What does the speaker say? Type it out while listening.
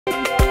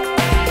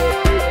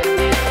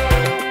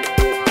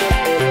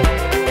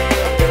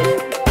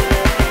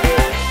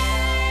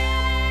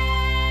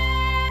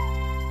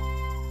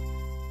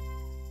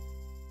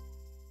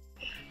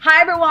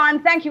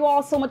everyone. Thank you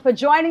all so much for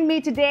joining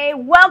me today.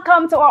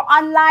 Welcome to our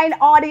online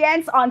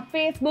audience on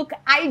Facebook,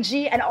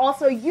 IG, and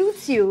also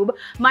YouTube.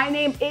 My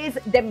name is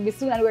Debbie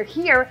Bissoon, and we're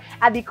here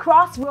at the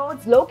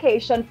Crossroads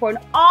location for an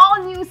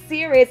all-new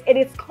series. It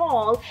is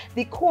called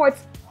the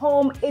Courts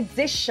Home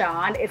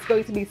Edition. It's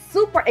going to be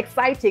super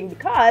exciting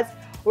because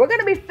we're going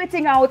to be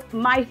fitting out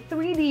my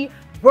 3D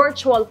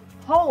virtual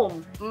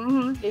home.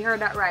 You heard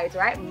that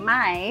right?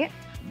 My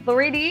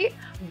 3D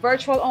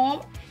virtual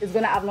home is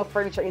going to have no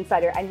furniture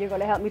inside here, and you're going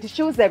to help me to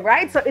choose them,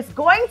 right? So it's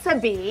going to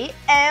be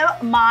Oh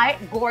My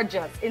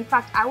Gorgeous. In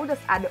fact, I will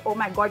just add the Oh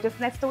My Gorgeous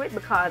next to it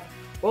because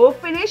we'll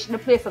finish, the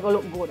place will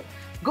look good.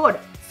 Good.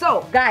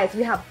 So guys,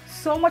 we have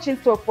so much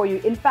in store for you.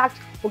 In fact,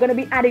 we're going to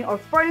be adding our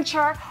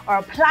furniture, our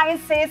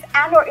appliances,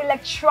 and our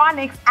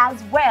electronics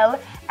as well.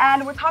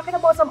 And we're talking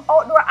about some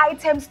outdoor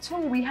items too.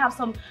 We have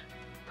some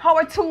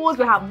power tools,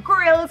 we have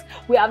grills,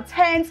 we have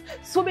tents,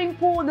 swimming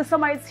pool. The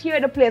summer is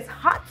here, the place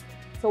hot.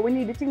 So we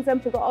need the things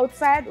to go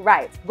outside.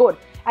 Right, good.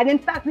 And in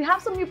fact, we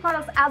have some new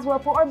products as well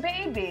for our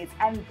babies.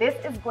 And this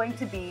is going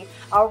to be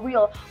a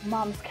real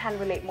moms can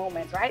relate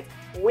moment, right?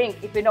 Wink,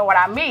 if you know what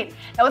I mean.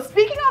 Now,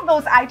 speaking of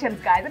those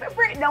items, guys, let me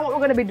break down what we're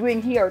going to be doing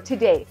here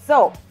today.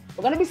 So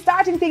we're going to be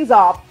starting things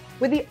off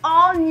with the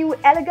all-new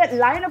elegant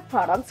line of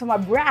products from a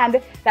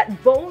brand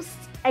that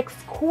boasts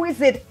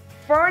exquisite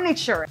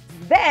furniture.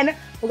 Then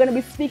we're going to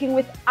be speaking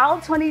with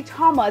Altoine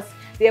Thomas,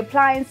 the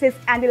appliances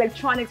and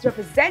electronics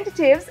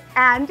representatives,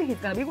 and he's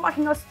going to be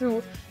walking us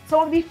through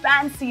some of the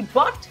fancy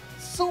but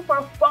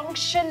super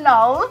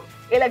functional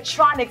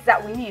electronics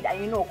that we need.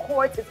 And you know,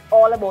 Courts is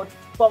all about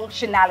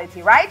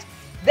functionality, right?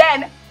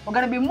 Then we're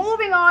going to be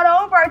moving on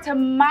over to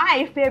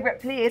my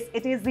favorite place.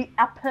 It is the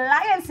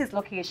appliances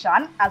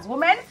location. As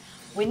women,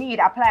 we need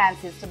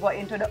appliances to go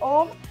into the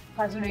home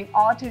because we're doing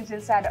all things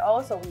inside the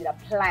house, so we need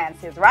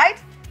appliances,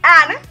 right?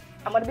 And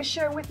I'm going to be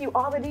sharing with you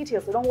all the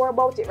details, so don't worry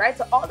about it, right?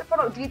 So all the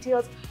product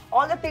details,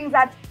 all the things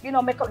that, you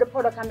know, make up the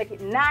product and make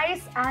it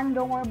nice, and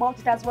don't worry about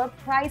it as well.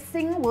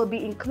 Pricing will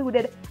be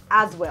included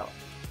as well.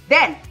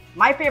 Then,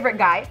 my favorite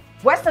guy,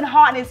 Weston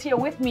Haughton, is here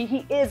with me.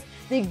 He is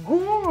the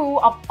guru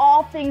of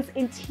all things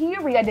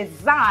interior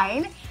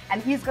design,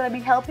 and he's going to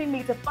be helping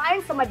me to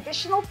find some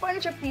additional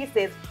furniture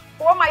pieces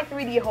for my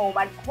 3D home,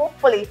 and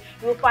hopefully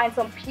you will find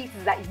some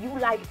pieces that you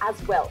like as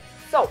well.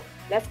 So,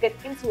 let's get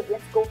into it.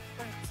 Let's go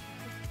first.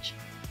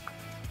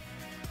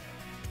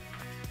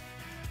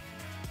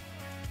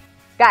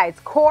 Guys,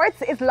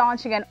 Courts is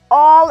launching an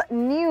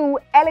all-new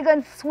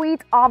elegant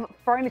suite of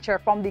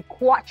furniture from the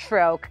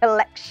Quattro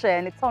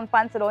collection. It sounds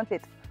fancy, don't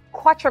it?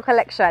 Quattro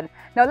collection.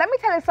 Now, let me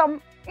tell you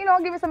some,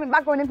 give you some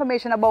background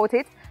information about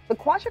it. The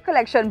Quattro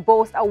collection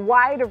boasts a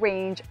wide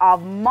range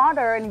of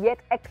modern yet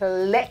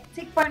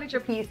eclectic furniture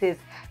pieces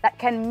that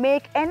can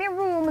make any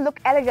room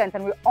look elegant,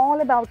 and we're all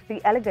about the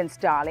elegance,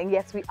 darling.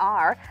 Yes, we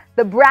are.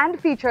 The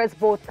brand features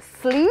both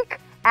sleek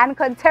and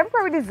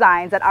contemporary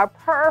designs that are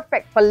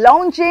perfect for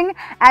lounging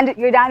and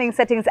your dining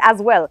settings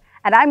as well.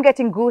 And I'm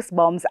getting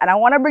goosebumps, and I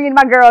want to bring in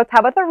my girl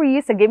Tabatha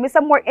Reese to give me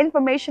some more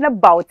information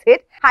about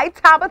it. Hi,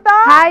 Tabatha.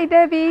 Hi,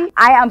 Debbie.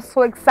 I am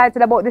so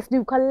excited about this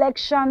new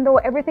collection, though.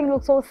 Everything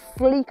looks so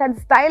sleek and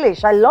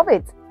stylish. I love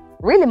it.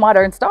 Really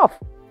modern stuff.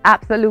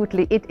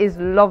 Absolutely. It is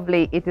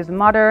lovely. It is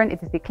modern.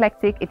 It is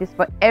eclectic. It is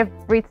for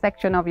every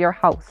section of your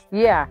house.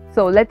 Yeah.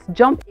 So let's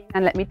jump in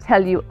and let me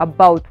tell you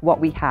about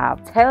what we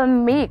have. Tell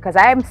me, because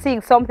I am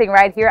seeing something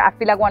right here. I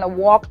feel like I want to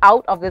walk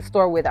out of the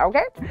store with it,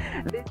 okay?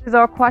 This is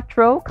our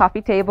Quattro coffee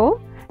table.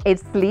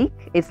 It's sleek.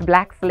 It's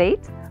black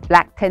slate.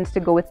 Black tends to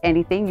go with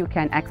anything. You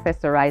can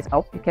accessorize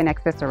up, you can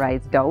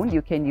accessorize down,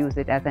 you can use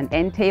it as an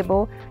end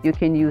table, you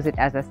can use it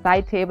as a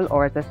side table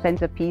or as a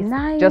centerpiece.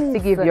 Nice. Just to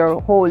give your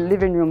whole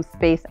living room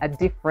space a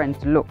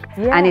different look.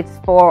 Yeah. And it's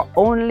for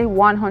only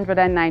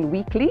 $109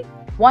 weekly.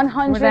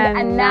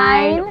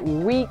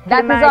 109 weekly.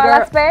 That is all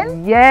I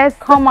spend? Yes.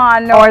 Come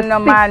on, no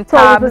man,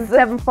 Tabs.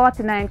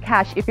 $749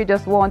 cash if you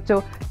just want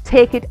to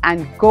take it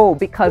and go,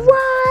 because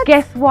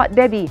guess what,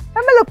 Debbie?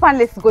 Let me look on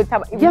this good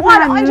tab. Yeah,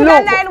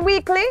 109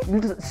 weekly?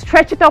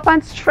 Stretch it up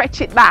and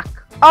stretch it back.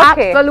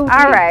 Okay. Absolutely.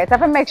 All right. I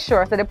have to make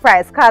sure so the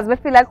price, because we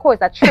feel like Courts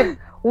that trip.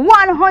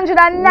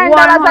 $109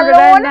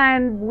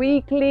 $109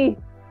 weekly.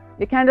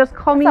 You can just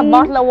come in. A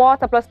bottle of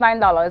water plus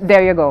 $9.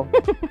 There you go.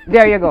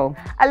 There you go.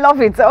 I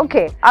love it.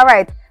 Okay. All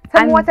right.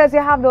 Tell me what else you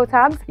have though,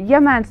 Tabs? Yeah,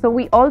 man. So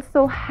we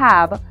also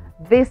have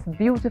this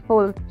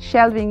beautiful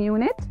shelving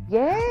unit.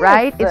 Yes.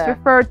 Right? It's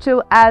referred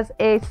to as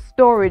a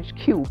storage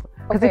cube.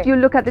 Because if you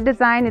look at the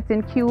design, it's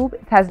in cube.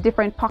 It has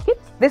different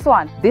pockets. This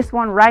one? This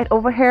one right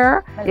over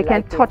here. You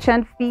can touch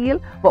and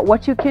feel. But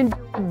what you can do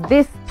with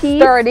this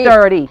piece,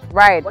 sturdy.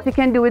 Right. What you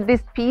can do with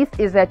this piece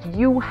is that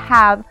you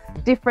have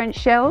different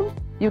shelves.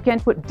 You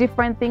can put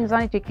different things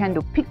on it. You can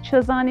do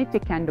pictures on it. You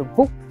can do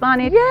books on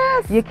it.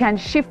 Yes. You can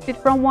shift it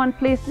from one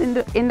place in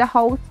the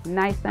house,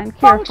 nice and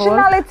careful,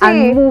 Functionality.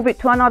 and move it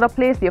to another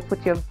place. You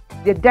put your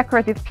the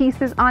decorative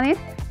pieces on it.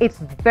 It's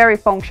very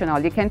functional.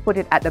 You can put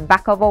it at the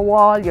back of a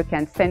wall. You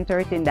can center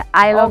it in the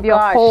aisle of your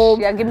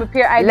home. Yeah, give me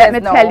pure ideas. Let me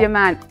tell you,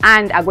 man.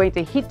 And I'm going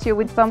to hit you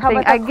with something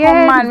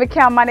again. Come on, we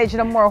can't manage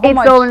no more.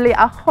 It's only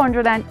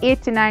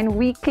 $189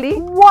 weekly.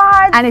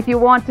 What? And if you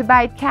want to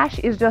buy it cash,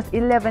 it's just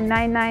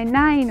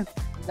 $11,999.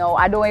 No,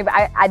 I don't even.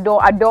 I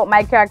don't.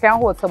 My car can't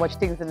hold so much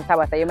things in the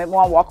Tabatha. You make me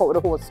want to walk out with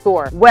the whole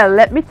store. Well,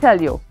 let me tell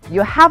you,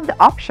 you have the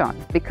option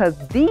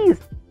because these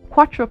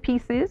Quattro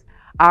pieces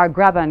are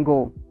grab and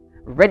go,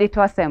 ready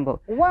to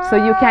assemble. What?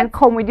 So you can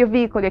come with your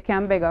vehicle. You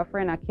can beg a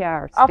friend a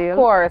car still. Of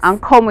course.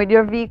 And come with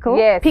your vehicle.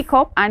 Yes. Pick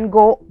up and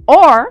go,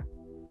 or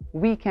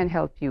we can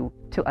help you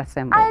to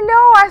assemble. I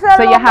know. I said.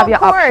 So you have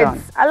your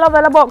option. I love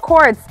that about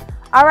Courts.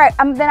 All right.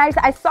 Then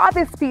I saw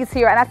this piece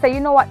here, and I said, you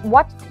know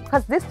what?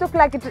 Because this look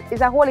like it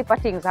is a whole heap of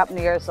things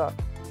happening here, so.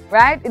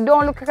 Right? It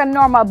don't look like a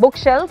normal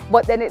bookshelf,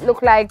 but then it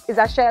look like it's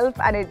a shelf,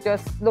 and it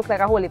just looks like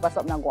a whole heap of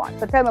something going on.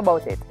 So tell me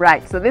about it.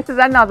 Right. So this is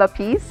another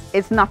piece.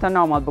 It's not a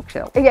normal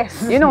bookshelf.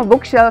 Yes. You know,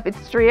 bookshelf, it's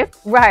straight.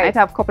 Right. It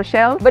have a couple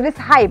shelves. But it's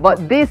high.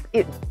 But this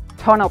is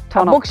turn up,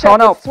 turn up, bookshelf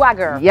turn up. with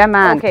swagger. Yeah,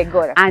 man. Okay,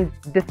 good. And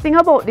the thing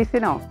about this, you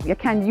know, you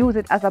can use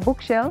it as a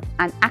bookshelf,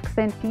 an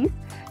accent piece.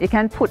 You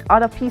can put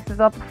other pieces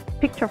of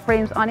picture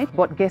frames on it,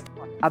 but guess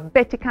what? I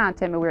bet you can't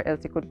tell me where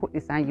else you could put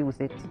this and use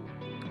it.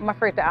 I'm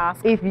afraid to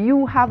ask. If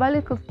you have a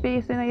little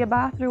space in your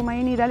bathroom and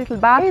you need a little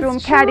bathroom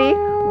caddy,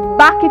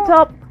 back it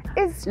up.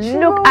 It's true.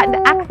 Look at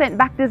the accent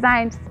back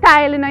design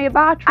style in your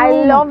bathroom. I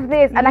love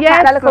this. And I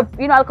Yes. got a little,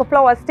 you know, a little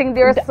flowers thing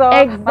there, so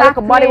Exactly. my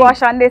little body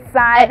wash on this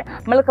side,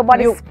 my little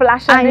body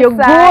splash on and this you're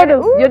side.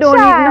 good. Ooh, You don't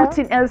need child.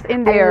 nothing else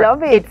in there. I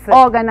love it. It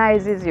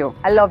organizes you.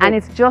 I love it. And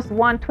it's just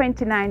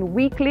 $129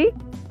 weekly.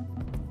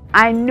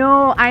 I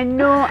know.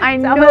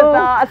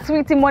 A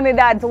sweetie money,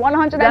 that's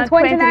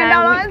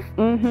 $129.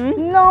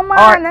 Mm-hmm. No,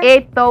 man. Or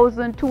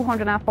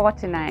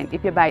 $8,249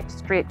 if you buy it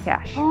straight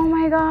cash. Oh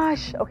my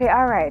gosh. Okay,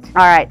 all right.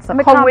 All right, so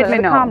come with me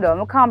now. Calm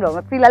down.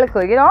 I feel a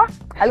little, you know,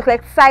 I look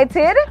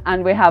excited.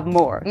 And we have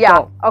more. Yeah.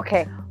 So,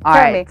 Okay. all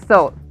Tell right. me.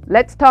 So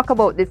let's talk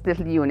about this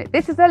little unit.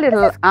 This is a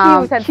little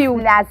Cute and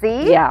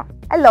snazzy. Yeah.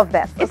 I love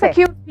that. It's a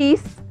cute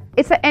piece.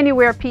 It's an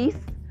anywhere piece.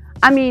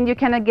 I mean, you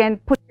can again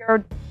put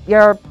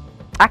your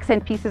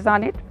accent pieces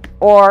on it,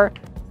 or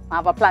I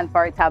have a plan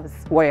for it, Tabs.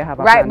 where you have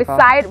a Right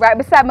plan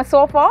beside my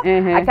sofa.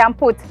 Mhm. I can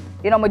put,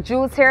 you know, my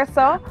juice here,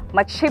 so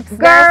my chips for.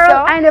 there, so.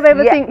 Girl, I never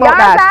ever think about You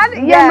that.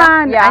 understand? Yeah,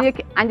 man. Yeah.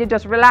 And you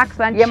just relax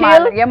and Yeah, chill.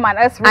 man. Yeah, man.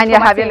 That's And you for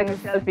my have your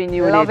things. little selfie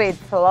unit. Love it.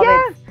 Love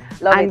Yes. it.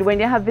 Love And it. when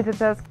you have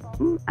visitors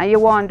come and you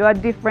want to do a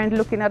different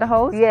looking at the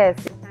house, Yes.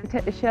 you can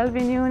take the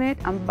shelving unit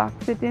and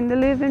box it in the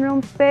living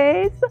room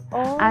space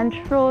and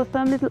throw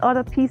some little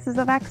other pieces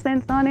of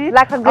accents on it.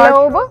 Like a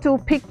globe? To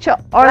picture.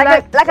 Or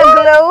like a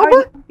globe?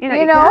 Or,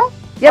 you know,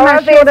 Yeah, or man.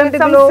 a vase with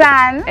some globe.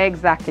 sand.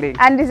 Exactly.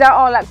 And these are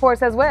all at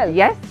Courts as well.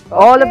 Yes.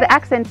 All of the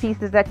accent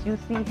pieces that you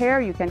see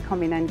here, you can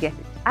come in and get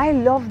it. I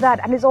love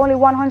that. And it's only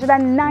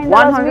 $109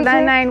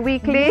 $109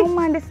 weekly. Oh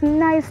man, this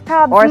nice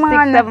tabs, Or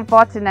man.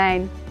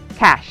 $6,749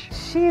 cash.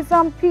 She's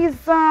on piece.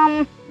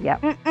 Yeah.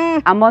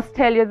 I must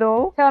tell you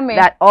though, Tell me.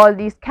 that all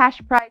these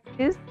cash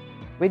prices,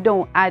 we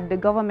don't add the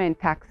government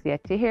tax yet.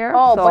 You hear?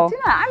 Oh, so, but you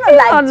know,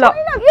 I'm not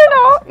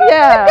like,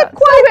 yeah. Get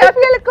quite a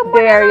little money.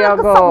 There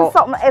you go.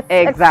 Something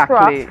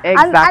Exactly.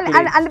 extra.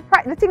 Exactly. And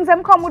the things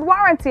them come with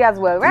warranty as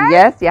well, right?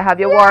 Yes, you have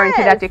your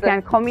warranty that you Yes.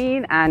 can come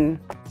in and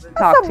we'll That's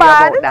talk so to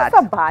bad. you about that.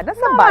 That's so bad. That's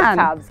so No, bad, man.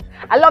 tabs.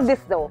 I love this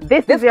though.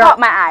 This This is your- caught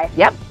my eye.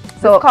 Yep.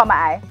 This So caught my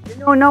eye. you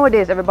know,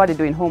 nowadays everybody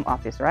doing home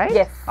office, right?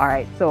 Yes. All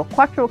right. So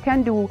Quattro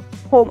can do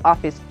home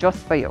office just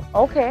for you.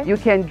 Okay. You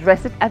can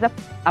dress it as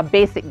a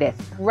basic desk.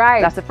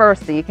 Right. That's the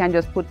first thing. You can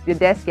just put your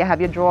desk, you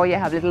have your drawer, you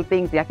have little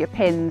things, you have your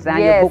pens and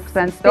Yes. your books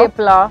and stuff.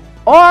 Stapler.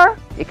 Or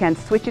you can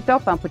switch it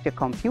up and put your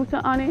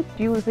computer on it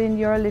using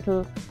your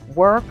little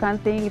work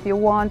and thing. If you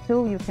want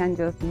to, you can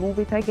just move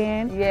it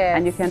again. Yes.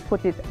 And you can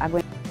put it,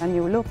 when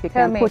you look, you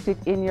Tell can me. put it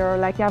in your,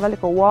 like you have a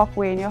little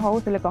walkway in your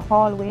house, a little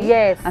hallway.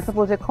 Yes. And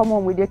suppose you come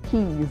home with your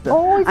keys.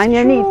 Oh, it's and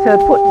you need to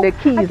put the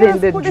keys in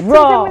the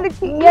drawer.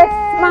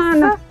 Yes,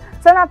 man.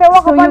 So now if I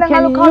walk So up you and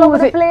can look all over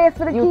use the it. place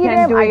for the You key can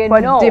them, do and it you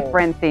for know,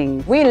 different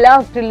things. we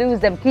love to lose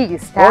them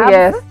keys, Oh tabs.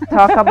 yes,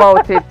 talk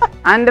about it.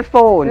 And the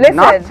phone, Listen,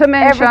 not to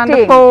mention the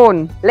everything.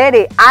 phone.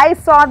 Lady, I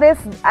saw this,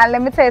 and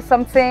let me tell you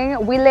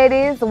something. We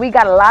ladies, we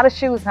got a lot of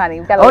shoes,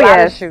 honey. We got a lot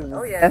of shoes.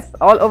 Oh yes,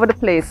 all over the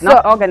place,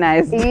 not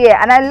organized.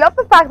 Yeah, and I love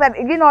the fact that,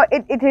 you know,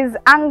 it is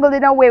angled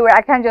in a way where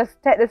I can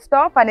just take the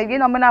stuff, and, you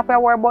know, I'm not have to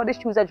worry about the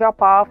shoes that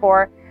drop off,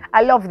 or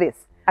I love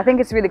this. I think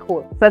it's really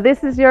cool. So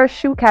this is your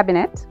shoe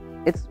cabinet.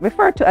 It's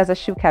referred to as a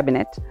shoe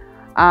cabinet.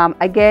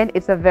 Again,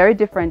 it's a very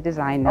different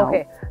design now.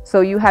 Okay.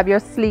 So you have your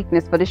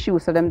sleekness for the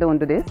shoes, so them don't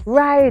do this.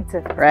 Right.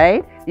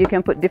 Right? You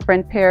can put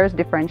different pairs,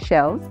 different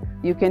shelves.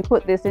 You can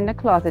put this in the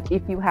closet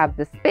if you have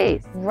the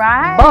space.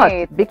 Right.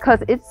 But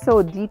because it's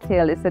so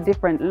detailed, it's a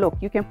different look.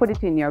 You can put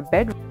it in your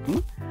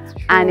bedroom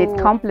and it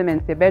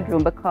complements your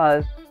bedroom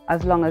because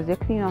as long as you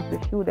clean off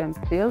the shoe them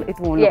still, it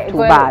won't Yeah, look too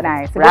bad.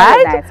 Nice. Right?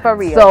 Look nice, for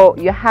real. So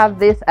you have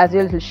this as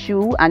your little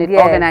shoe, and it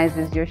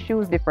organizes your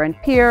shoes,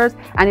 different pairs,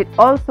 and it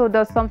also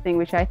does something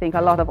which I think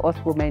a lot of us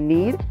women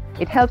need.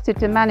 It helps you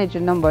to manage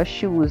the number of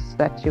shoes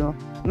that you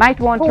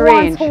might want to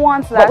range. Who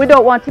wants that? But we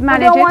don't want to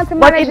manage it.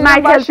 But it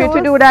might help you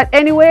to do that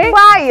anyway.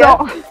 Why?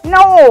 So,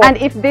 no. And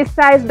if this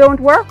size don't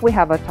work, we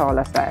have a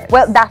taller size.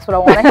 Well, that's what I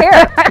want to hear.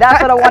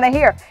 That's what I want to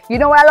hear. You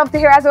know what I love to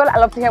hear as well? I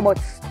love to hear about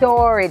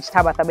storage,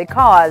 Tabatha,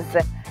 because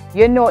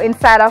you know,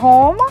 inside a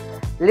home,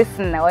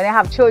 listen, when you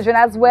have children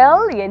as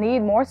well, you need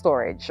more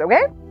storage,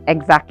 okay?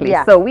 Exactly.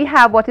 Yeah. So we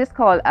have what is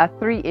called a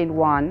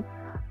 3-in-1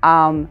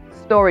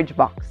 storage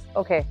box.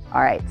 Okay.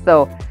 All right.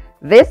 So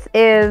this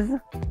is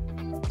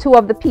 2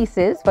 of the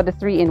pieces for the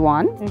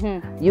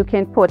 3-in-1. You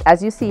can put,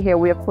 as you see here,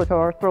 we have put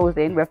our throws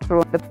in, we've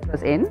thrown the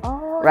pillows in,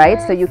 right?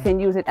 Nice. So you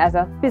can use it as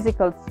a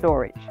physical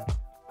storage,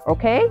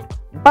 okay?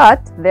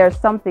 But there's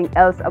something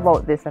else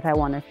about this that I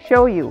want to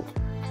show you.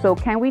 So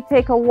can we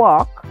take a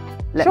walk?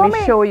 Let me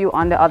show you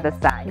on the other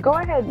side. Go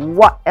ahead.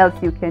 What else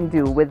you can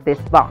do with this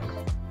box.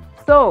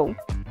 So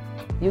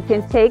you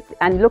can take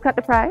and look at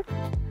the price.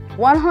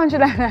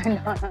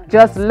 $109.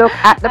 Just look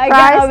at the price.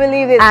 I can't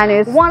believe it. And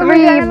it's 3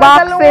 $109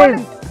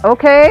 boxes.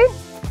 Okay?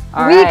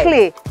 All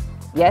weekly. Right.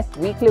 Yes,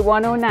 weekly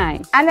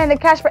 109. And then the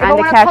cash, if I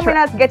want to come in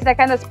and get it, I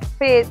can just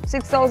pay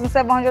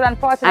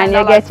 $6,749. And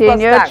you're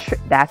getting your,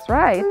 that's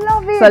right.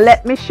 Love it. So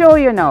let me show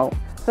you now.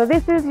 So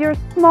this is your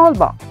small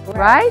box,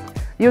 right?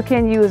 You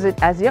can use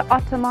it as your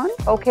ottoman.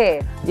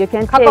 Okay. You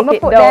can Cock take up it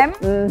put down.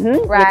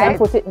 them. Right. You can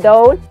put it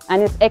down,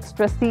 and it's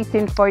extra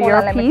seating for your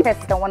Let me piece.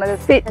 test on one of the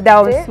Sit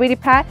down, sweetie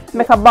pie.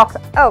 Make a box.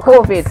 Oh,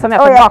 COVID. So make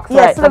a box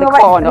right so for the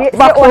corner.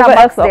 Box over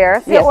box there.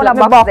 there. Yes, on a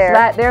box, box there.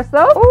 right there.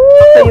 So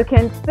you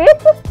can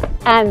sit,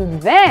 and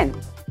then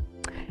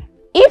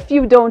if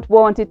you don't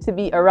want it to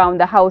be around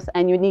the house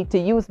and you need to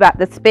use back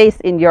the space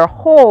in your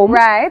home,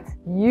 right?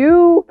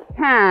 You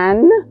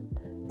can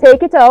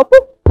take it up,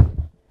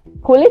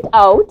 pull it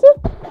out,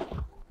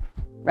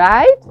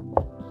 right?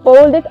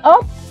 Fold it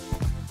up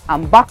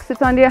and box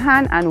it under your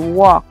hand and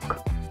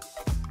walk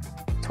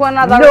to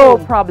another room.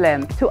 No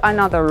problem. To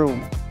another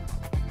room.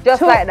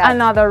 Just like that.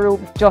 Another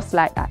room, just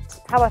like that.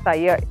 Tabatha,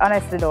 you're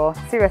honestly though,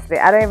 seriously,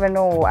 I don't even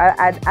know.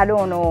 I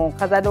don't know,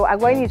 because I'm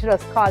going to need to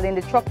just call in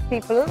the truck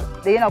people.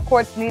 The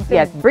courts need to.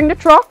 Yes, bring the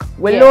truck.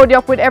 We'll load you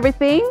up with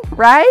everything,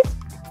 right?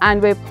 And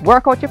we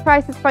work out your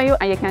prices for you,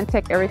 and you can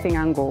take everything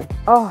and go.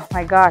 Oh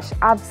my gosh,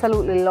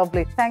 absolutely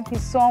lovely. Thank you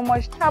so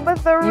much,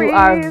 Tabatha Reese. You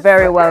are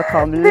very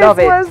welcome. Love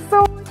it. This was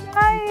so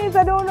nice.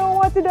 I don't know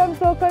what to do. I'm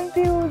so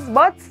confused.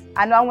 But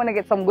I know I'm going to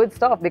get some good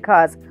stuff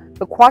because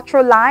the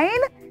Quattro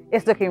line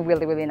is looking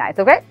really, really nice.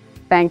 Okay?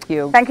 Thank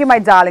you. Thank you, my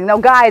darling. Now,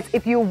 guys,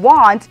 if you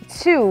want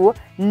to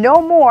know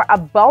more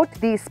about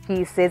these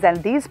pieces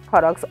and these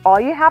products,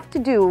 all you have to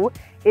do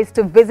is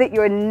to visit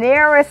your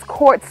nearest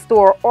Courts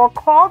store or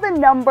call the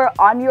number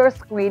on your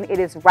screen. It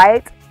is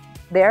right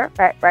there,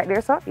 right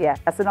there, so yeah,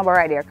 that's the number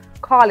right there.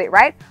 Call it,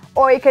 right?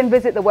 Or you can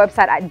visit the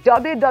website at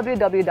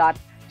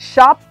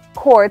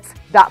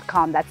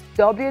www.shopcourts.com. That's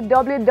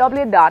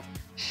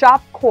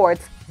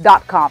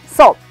www.shopcourts.com.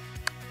 So,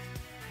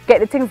 get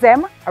the things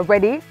them are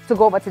ready to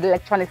go over to the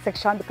electronic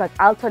section because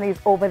Altoine is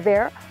over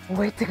there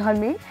waiting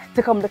on me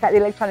to come look at the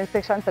electronic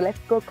section. So let's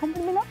go. Come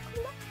with me now.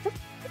 Just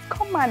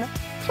come on.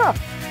 Sure.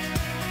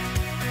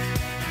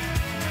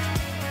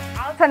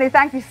 Altoine,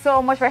 thank you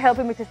so much for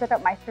helping me to set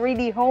up my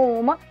 3D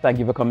home. Thank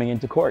you for coming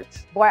into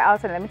Courts. Boy,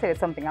 Altoine, let me tell you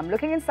something. I'm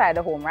looking inside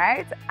the home,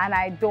 right? And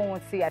I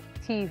don't see a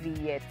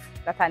TV yet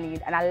that I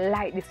need. And I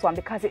like this one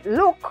because it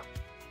looks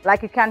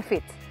like it can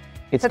fit.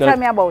 So tell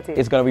me about it.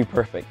 It's going to be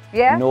perfect.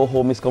 Yeah? No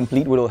home is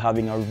complete without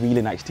having a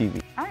really nice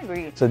TV. I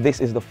agree. So this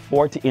is the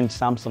 40-inch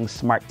Samsung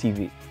Smart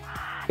TV.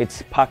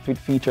 It's packed with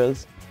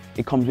features.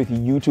 It comes with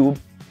YouTube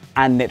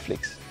and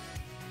Netflix.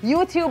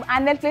 YouTube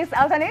and Netflix,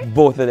 Altoine?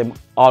 Both of them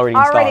already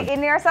installed. Already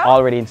in there, sir?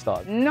 Already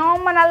installed. No,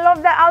 man, I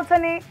love that,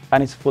 Altoine.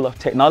 And it's full of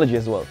technology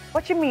as well.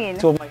 What you mean?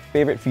 Two of my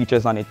favorite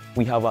features on it,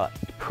 we have a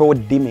pro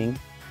dimming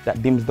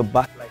that dims the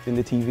backlight in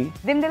the TV.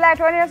 Dim the light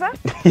right here, sir?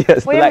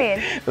 Yes, what do you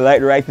mean? The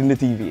light right in the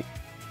TV.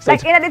 So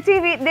like in the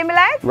TV, dim the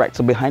light? Right,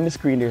 so behind the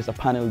screen there's a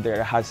panel there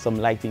that has some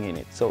lighting in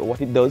it. So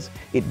what it does,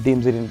 it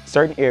dims it in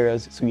certain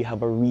areas so you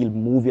have a real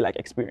movie-like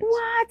experience.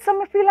 What?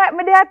 So I feel like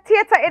there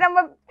theater in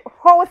my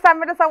house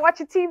and I just watch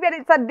a TV and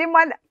it's a dim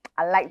one.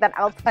 I like that,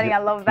 Altoine. I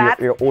love that.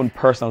 Your own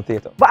personal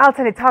theater. But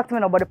Altoine, talk to me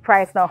now about the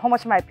price now. How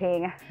much am I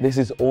paying? This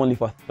is only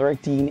for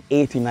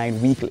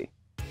 $13.89 weekly.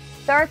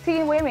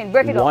 13, wait a minute,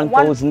 break it down.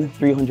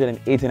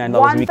 $1,389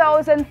 weekly.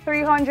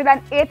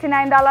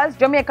 $1,389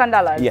 Jamaican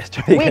dollars? Yes,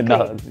 Jamaican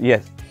dollars,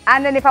 yes.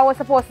 And then if I was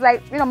supposed to,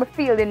 like, me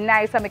feeling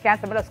nice and I can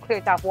just clear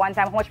it off one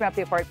time, how much may I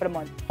pay for it for the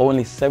month?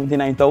 Only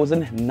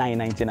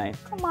 $79,999.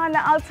 Come on,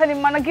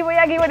 Altoine, man, give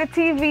her the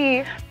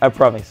TV. I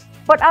promise.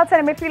 But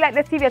Altoine, I feel like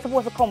the TV is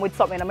supposed to come with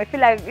something. I feel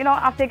like,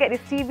 after you get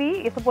this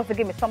TV, you're supposed to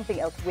give me something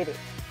else with it.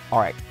 All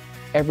right.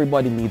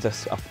 everybody needs a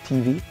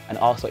TV and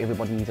also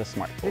everybody needs a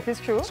smartphone. This is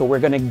true. So we're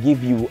gonna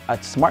give you a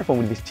smartphone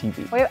with this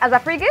TV. Wait, as a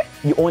free gift?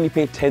 You only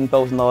pay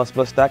 $10,000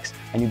 plus tax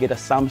and you get a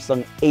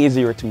Samsung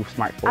A02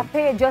 smartphone. I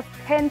pay just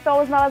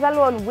 $10,000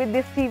 alone with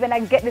this TV and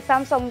I get the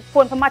Samsung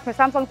phone to match my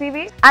Samsung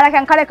TV. And I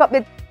can connect up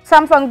the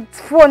Samsung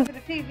phone to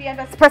the TV and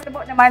just press the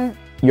button and...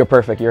 You're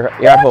perfect, you're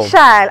at home.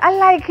 Child, I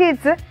like it.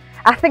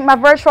 I think my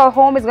virtual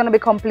home is gonna be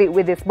complete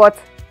with this, but I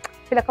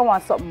feel like I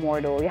want something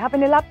more though. You have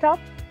any laptop?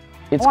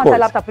 It's cool.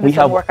 We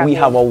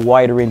have a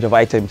wide range of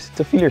items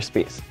to fill your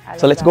space.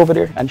 So let's go over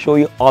there and show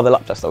you all the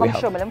laptops that we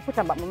have. Show me. Let me put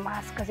on my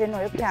mask because you know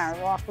you can't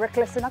walk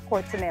reckless in a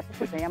court today.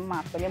 Put on your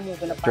mask when you're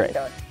moving up and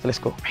down. So let's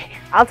go right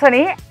here.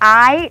 Altoine,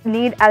 I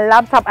need a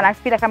laptop and I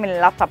feel like I'm in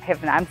laptop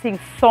heaven. I'm seeing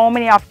so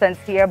many options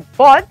here,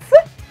 but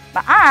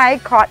my eye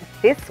caught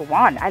this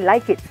one. I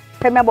like it.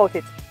 Tell me about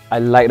it. I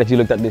like that you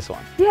looked at this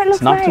one. Yeah, it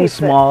looks nice. It's not too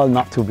small,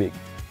 not too big.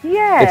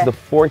 Yeah. It's the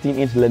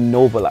 14-inch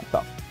Lenovo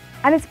laptop.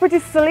 And it's pretty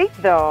sleek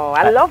though.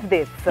 I love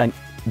this. And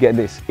get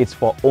this, it's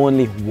for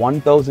only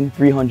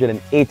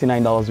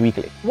 $1,389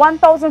 weekly.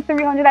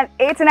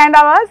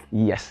 $1,389?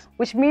 Yes.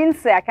 Which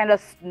means I can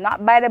just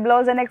not buy the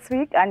blouse next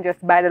week and just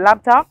buy the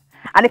laptop.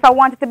 And if I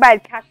wanted to buy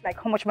it cash, like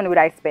how much money would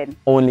I spend?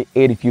 Only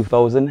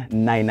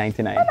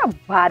 $82,999. Not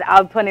bad,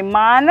 Altoine,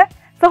 man.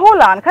 So hold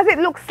on, because it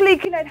looks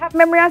sleek, you know, it have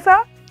memory and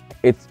so?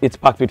 It's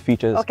packed with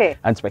features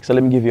and specs. So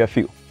let me give you a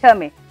few. Tell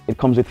me. It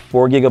comes with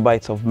 4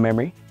 gigabytes of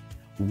memory,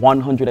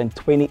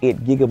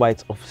 128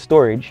 gigabytes of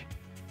storage,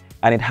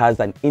 and it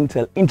has an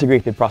Intel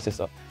integrated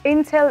processor.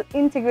 Intel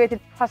integrated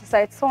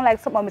processor. It sounds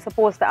like something I'm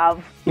supposed to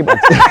have. Yeah,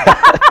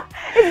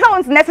 it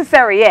sounds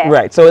necessary, yeah.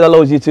 Right. So it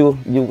allows you to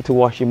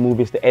watch your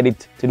movies, to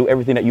edit, to do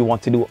everything that you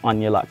want to do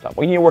on your laptop.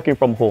 When you're working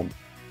from home,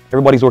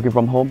 everybody's working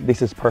from home,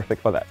 this is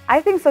perfect for that. I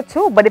think so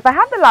too. But if I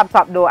have the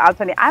laptop though,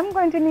 Altoine, I'm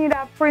going to need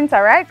a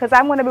printer, right? Because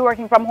I'm going to be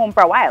working from home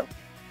for a while.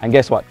 And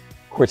guess what?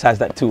 Courts has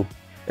that too.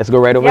 Let's go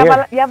right over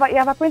here. You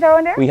have a printer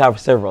on there? We have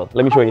several.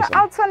 Let me show you some.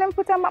 Altoine,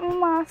 put on my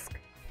mask.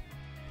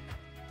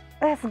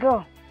 Let's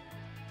go.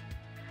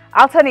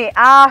 Altoine,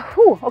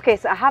 okay,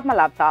 so I have my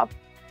laptop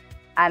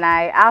and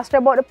I asked her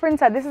about the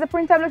printer. This is the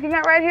printer I'm looking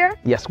at right here?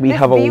 Yes, we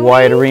have a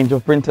wide range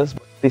of printers.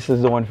 This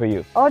is the one for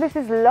you. Oh, this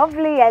is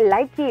lovely. I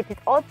like it.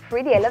 It's all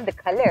pretty. I love the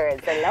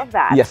colors. I love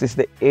that. Yes, it's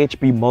the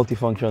HP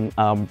multifunction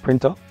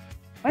printer.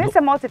 When it's a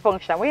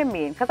multifunction, what do you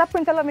mean? Because a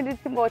printer allows me to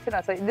do more,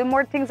 so you do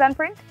more things than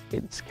print?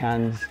 It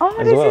scans as well.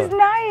 Oh, this is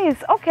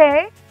nice.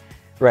 Okay.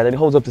 Right, and it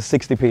holds up to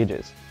 60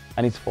 pages.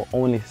 And it's for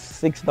only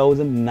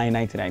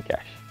 $6,999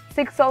 cash.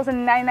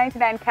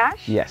 $6,999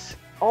 cash? Yes.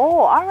 Oh,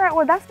 all right.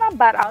 Well, that's not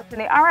bad,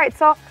 Altoine. All right.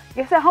 So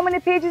you said how many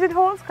pages it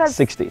holds?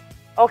 60.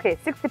 Okay,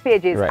 60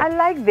 pages. Right. I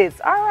like this.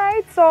 All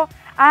right. So,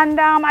 and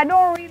I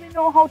don't really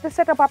know how to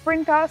set up a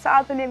printer, so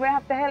Altoine, you're going to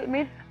have to help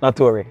me. Not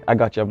to worry. I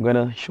got you. I'm going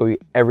to show you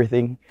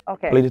everything.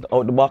 Okay. Pull it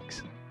out the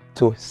box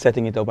to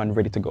setting it up and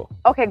ready to go.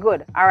 Okay,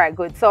 good. All right,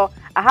 good. So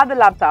I have the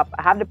laptop.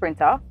 I have the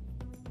printer.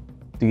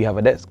 Do you have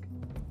a desk?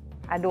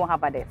 I don't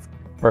have a desk.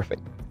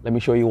 Perfect. Let me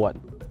show you one.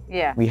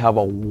 Yeah. We have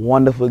a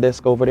wonderful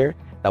desk over there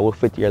that will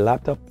fit your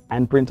laptop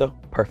and printer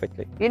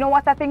perfectly. You know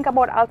what I think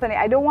about Altoine?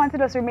 I don't want to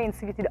just remain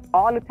seated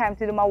all the time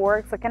to do my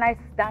work. So can I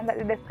stand at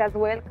the desk as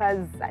well?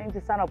 Because I need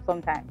to stand up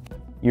sometimes.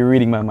 You're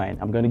reading my mind.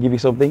 I'm going to give you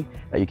something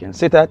that you can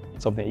sit at,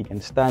 something that you can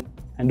stand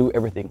and do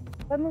everything.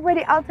 I'm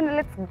ready, Altoine.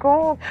 Let's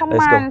go. Come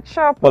Let's on,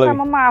 sure. Put on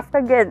my mask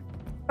again.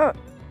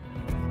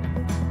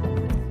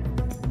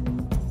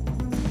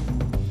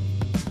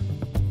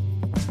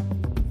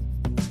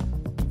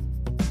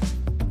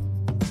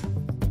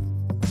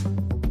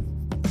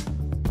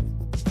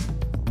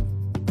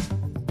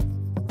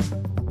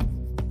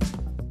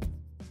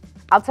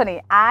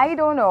 Altoine, I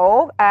don't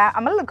know.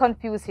 I'm a little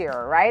confused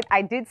here, right?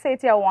 I did say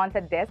to you I want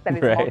a desk that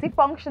is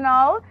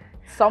multifunctional,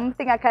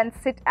 something I can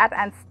sit at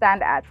and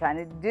stand at, and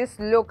it just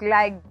looked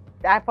like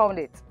I found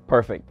it.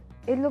 Perfect.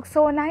 It looks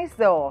so nice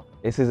though.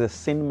 This is a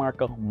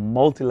SynMarker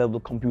multi-level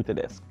computer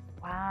desk.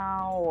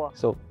 Wow.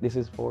 So this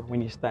is for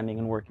when you're standing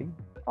and working.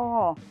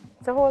 Oh,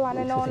 so hold on,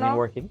 no. And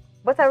working.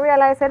 But I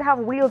realized it have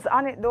wheels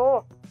on it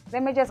though.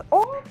 Let me just,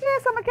 okay,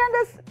 so I can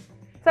just,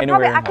 so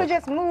probably I could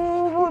just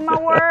move with my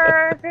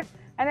work.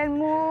 And then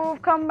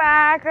move, come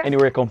back.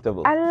 Anywhere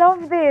comfortable. I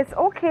love this.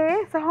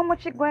 Okay, so how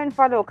much it going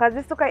for though? Because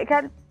this look like it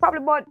can probably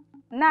about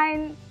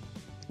 9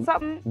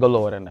 something. Go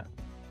lower than that.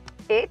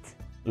 8?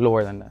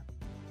 Lower than that.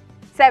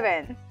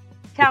 7.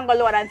 Can't go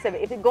lower than 7.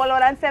 If it go lower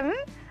than 7,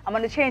 I'm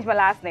going to change my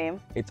last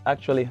name. It's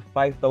actually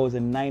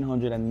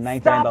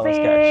 $5,999 Stop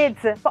it.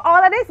 cash. For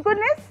all of this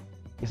goodness?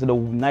 It's a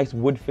nice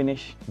wood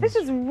finish. This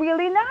is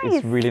really nice.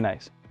 It's really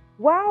nice.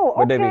 Wow,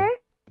 but okay. Debbie,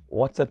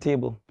 what's a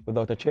table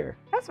without a chair?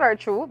 That's very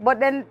true. But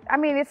then, I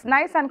mean, it's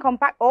nice and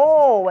compact.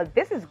 Oh, well,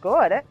 this is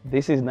good.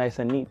 This is nice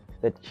and neat.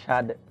 The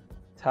Chad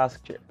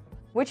task chair.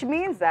 Which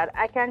means that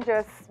I can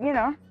just, you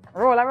know,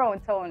 roll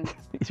around town.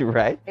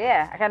 Right?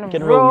 Yeah, I can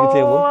roll your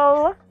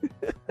table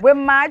with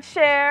my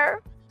chair.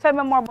 Tell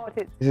me more about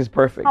it. This is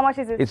perfect. How much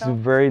is it? It's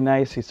very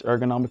nice. It's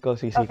ergonomical,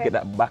 so you get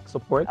that back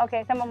support.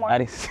 Okay, tell me more.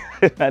 And it's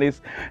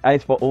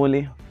for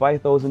only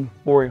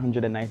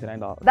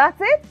 $5,499. That's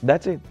it?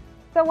 That's it.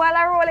 So while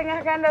I'm rolling,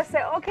 I can just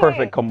say, okay,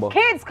 Perfect combo.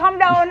 Kids, come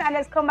down and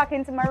just come back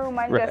into my room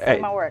and just do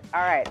my work.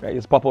 All right. Right,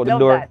 just pop out the Love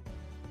door, that.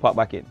 pop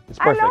back in. It's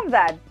perfect. I love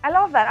that. I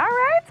love that. All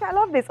right. I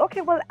love this.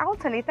 Okay, well,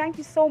 Altoine, thank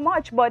you so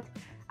much. But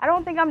I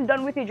don't think I'm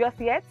done with you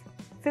just yet,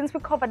 since we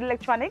covered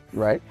electronics.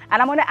 Right.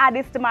 And I'm going to add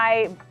this to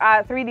my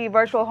 3D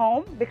virtual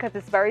home because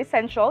it's very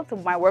essential to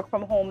my work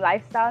from home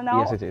lifestyle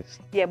now. Yes, it is.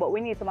 Yeah, but we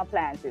need some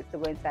appliances to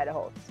go inside the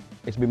house.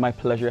 It's been my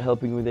pleasure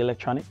helping you with the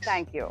electronics.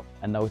 Thank you.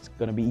 And now it's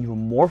going to be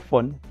even more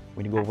fun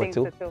when you go over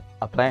to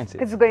appliances.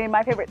 Because it's going to be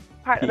my favorite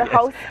part of the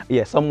house.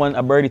 Yeah,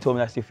 a birdie told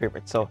me that's your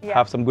favorite. So I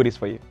have some goodies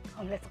for you.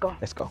 Come, let's go.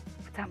 Let's go.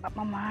 Put on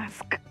my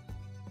mask.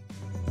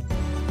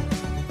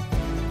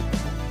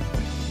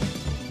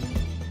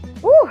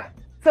 Woo!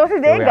 So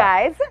today,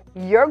 guys,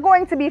 you're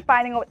going to be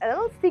finding out a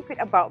little secret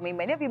about me.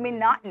 Many of you may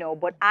not know,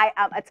 but I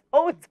am a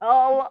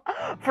total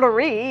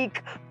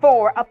freak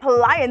for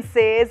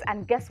appliances.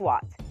 And guess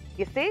what?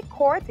 You see,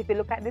 Courts, if you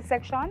look at this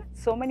section,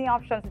 so many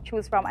options to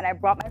choose from. And I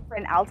brought my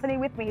friend Altoine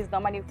with me. He's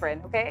not my new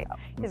friend, okay?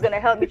 He's going to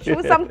help me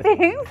choose some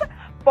things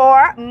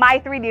for my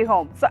 3D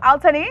home. So,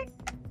 Altoine,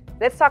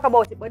 let's talk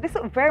about it. But this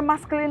is very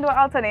masculine, though,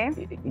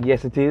 Altoine.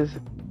 Yes, it is.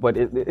 But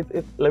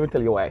let me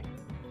tell you why.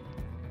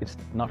 It's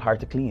not hard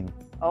to clean.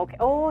 Okay.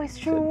 Oh, it's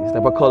true. This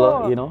type of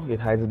color, you know, it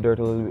hides the dirt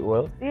a little bit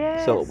well.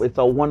 Yes. So it's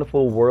a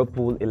wonderful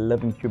Whirlpool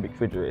 11 cubic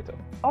refrigerator.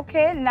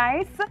 Okay,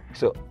 nice.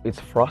 So it's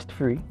frost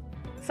free.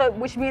 So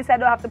which means I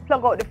don't have to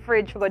plug out the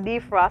fridge for go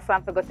defrost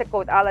and to go take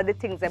out all of the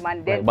things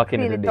and then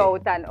clean it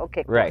out and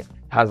okay. Cool. Right.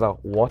 Has a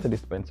water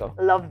dispenser.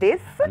 Love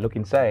this. And look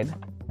inside.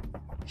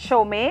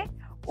 Show me.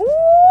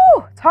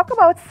 Ooh, talk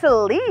about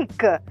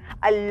sleek.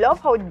 I love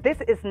how this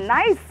is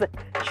nice,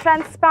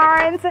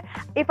 transparent.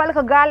 If I look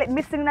a garlic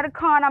missing in the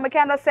corner, I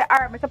can just say, all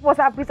right, I'm supposed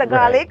to have a piece of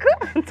garlic.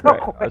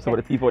 Right. So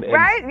the teapot ends.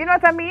 Right, you know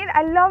what I mean?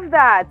 I love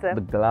that. The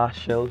glass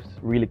shelves,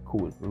 really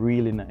cool,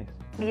 really nice.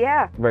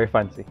 Yeah. Very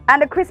fancy.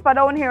 And the crisper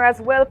down here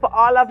as well for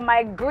all of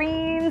my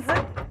greens.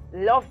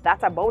 Love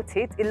that about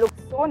it. It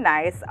looks so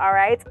nice, all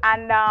right?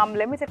 And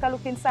let me take a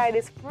look inside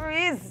this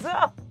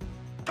freezer.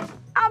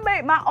 I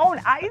make my own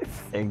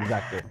ice.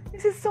 Exactly.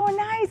 This is so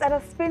nice. I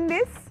just spin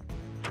this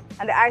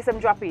and the ice I'm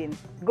dropping.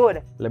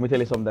 Good. Let me tell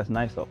you something that's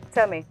nice though.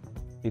 Tell me.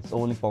 It's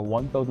only for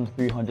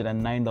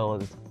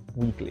 $1,309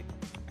 weekly.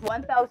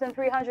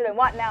 1,300 and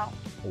what now?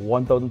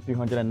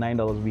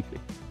 $1,309 weekly.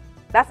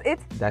 That's it?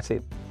 That's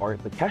it. Or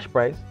the cash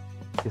price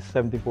is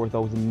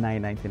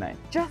 $74,999.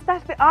 Just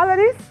that's all of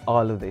this?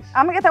 All of this.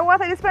 I'm gonna get a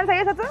water dispenser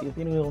here too?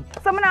 You know,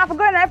 so I'm gonna have to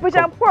go in there and put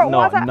your pour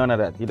water? No, none of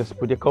that. You just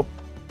put your cup,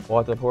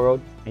 water pour out,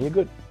 and you're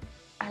good.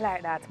 I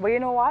like that. But you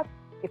know what?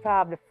 If I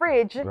have the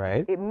fridge,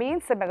 right, it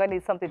means I'm gonna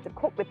need something to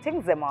cook the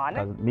things them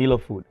on. Meal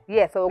of food.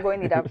 Yeah, so we're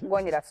going to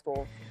need a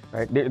stove.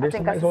 Right, there's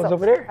some nice ones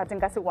over there. I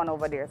think I see one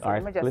over there. So all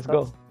right, let me just let's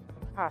go.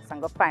 Pass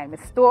and go find my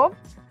stove.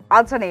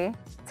 Altoine,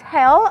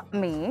 tell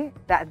me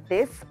that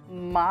this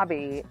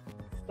Mobby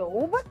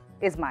stove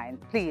is mine,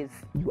 please.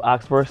 You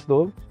asked for a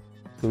stove,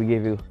 so we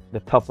gave you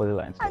the top of the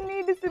line stove. I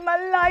need this in my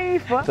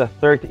life. It's a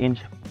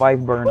 30-inch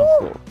 5-burner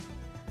stove.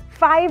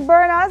 5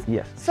 burners?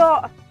 Yes.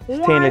 So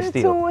stainless 1,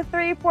 steel. 2,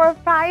 3, 4,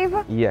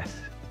 5? Yes.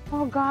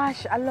 Oh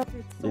gosh, I love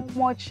it so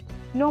much.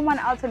 No man,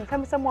 Altoine, tell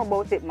me some more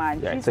about it, man.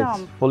 Yeah, it's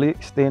fully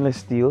stainless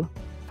steel.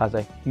 Has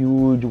a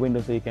huge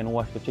window so you can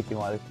wash the chicken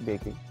while it's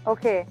baking.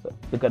 Okay. So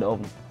look at the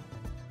oven.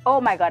 Oh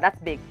my God, that's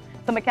big.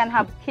 So we can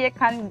have cake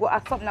and go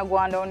something go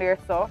on down there.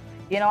 So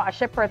you know, a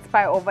shepherd's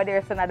pie over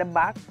there, so at the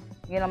back.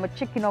 You know, my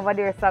chicken over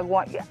there, so I go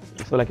on. Yeah.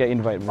 So like I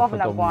invite me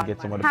to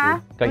get some of the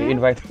food. Can you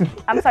invite me?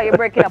 I'm sorry, you're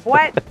breaking up.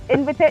 What?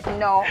 Invite?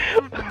 No.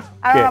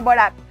 I don't know about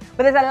that.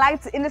 But there's a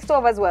light in the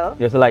stove as well.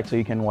 There's a light so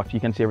you can watch. You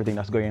can see everything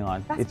that's going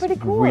on. That's pretty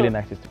cool. It's really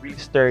nice. It's really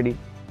sturdy,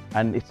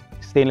 and it's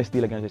stainless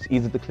steel again. It's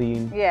easy to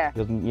clean. Yeah.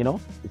 Doesn't, you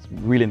know, it's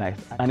really nice.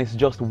 And it's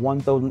just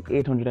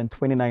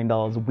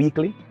 $1,829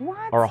 weekly.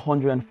 What? Or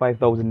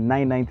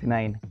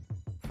 $105,999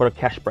 for a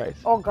cash price.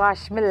 Oh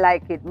gosh, me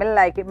like it. Me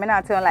like it. Me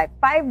not telling like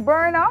 5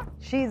 burner.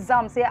 She's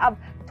so you have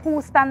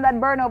 2 standard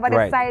burner over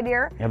the side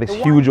here. You have this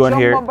huge one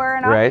here.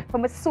 Burner right. For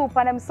my soup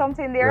and them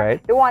something there.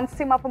 Right. The one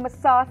simmer for my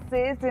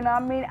sauces, you know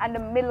what I mean? And the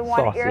middle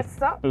one here.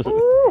 So,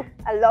 ooh,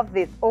 I love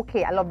this.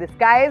 Okay, I love this.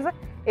 Guys,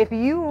 if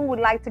you would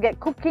like to get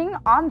cooking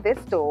on this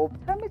stove,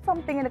 tell me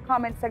something in the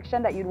comment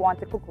section that you'd want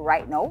to cook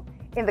right now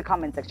in the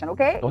comment section,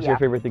 okay? What's your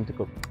favorite thing to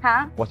cook?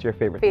 Huh? What's your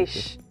favorite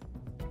fish.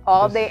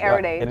 All day,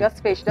 every day.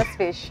 Just fish, just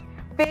fish.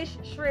 Fish,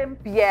 shrimp,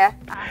 yeah.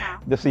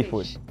 The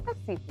seafood. That's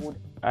seafood.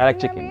 I like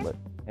chicken, but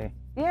hey.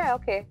 Yeah,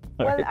 okay.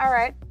 Well, all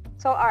right.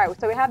 So,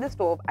 so we have the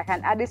stove. I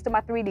can add this to my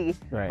 3D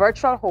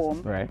virtual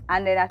home. Right.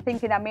 And then I'm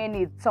thinking I may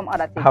need some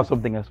other things. I have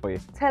something else for you.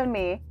 Tell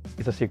me.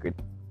 It's a secret.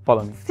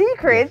 Follow me.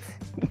 Secret?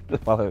 Yes.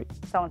 Follow me.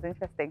 Sounds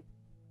interesting.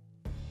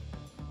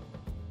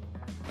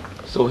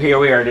 So here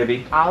we are,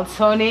 Debbie.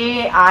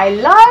 Altoine, I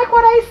like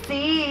what I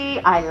see.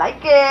 I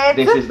like it.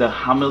 This is the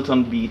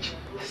Hamilton Beach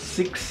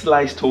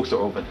 6-slice toaster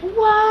oven.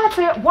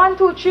 What? 1,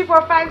 2, 3,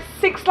 4, 5,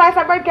 6 slices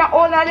of bread can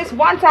all on this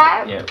one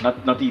time? Yeah,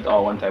 not eat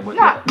all one time, but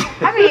I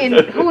mean,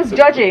 who's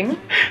judging?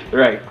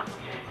 Right.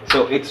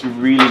 So it's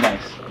really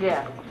nice.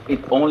 Yeah. It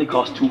only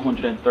costs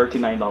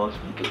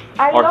 $239 weekly,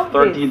 I or love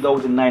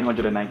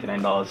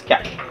 $13,999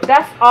 cash.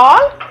 That's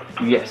all?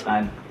 Yes,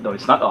 and no,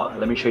 it's not all.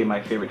 Let me show you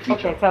my favorite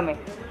feature. Okay, tell me.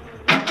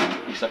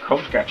 It's a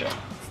crumb scratcher.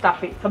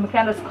 Stop it. So we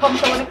can just come,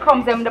 so when it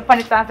comes in the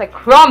punch stand, say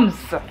crumbs.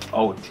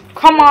 Out.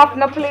 Come off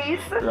now,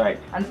 please. Right.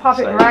 And pop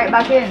it right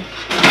back in.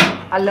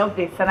 I love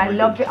this, and I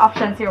love the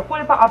options here. Whole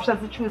heap of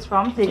options to choose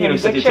from. So you can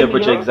set your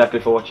temperature exactly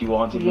for what you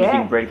want. If you're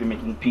making bread, if you're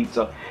making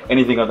pizza,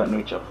 anything of that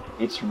nature.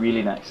 It's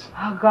really nice.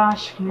 Oh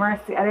gosh,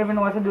 mercy. I don't even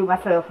know what to do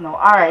myself now.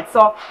 Alright,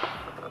 so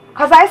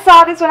because I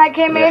saw this when I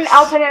came in,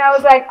 Altoine, and I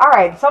was like,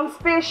 alright, some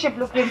spaceship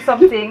looking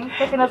something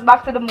taking us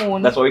back to the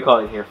moon. That's what we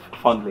call it here,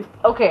 fondly.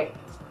 Okay.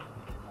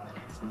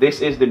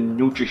 This is the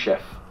NutriChef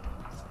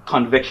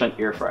convection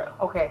air fryer.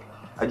 Okay.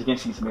 As you can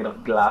see, it's made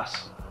of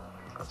glass.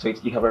 So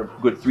you have a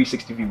good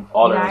 360 view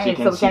all around. Nice. So you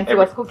can see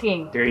what's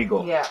cooking. There you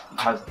go. Yeah. It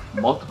has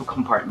multiple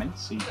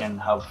compartments, so you can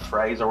have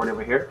fries or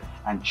whatever here,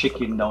 and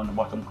chicken down the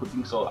bottom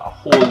cooking. So a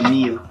whole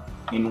meal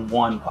in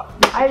one pot.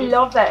 Basically. I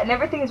love that, and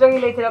everything is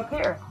regulated up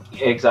here.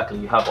 Exactly.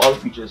 You have all the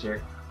features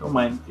here. Don't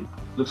mind. It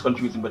looks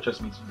confusing, but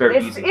trust me, it's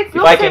very easy. It's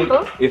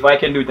simple. If I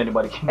can do it,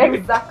 anybody can do it.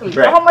 Exactly.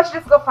 Right. So how much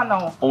does this go for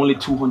now? Only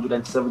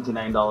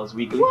 $279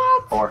 weekly.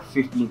 What? Or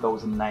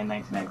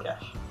 $15,999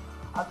 cash.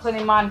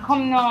 Altoine, man,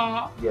 come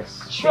now.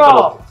 Yes.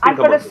 Sure. And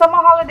for the summer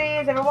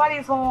holidays,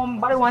 everybody's home.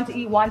 Everybody wants to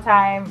eat one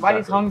time.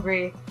 Everybody's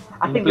hungry.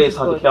 I think place this is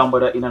how good. you can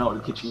bother in and out of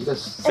the kitchen. You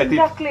just set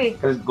it.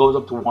 Because it goes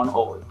up to 1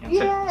 hour. You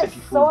can set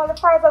your food. So all the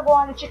fries are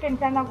going, the chicken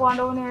can go on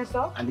down here,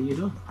 so. And then you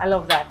do. I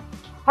love that.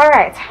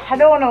 Alright, I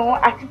don't know.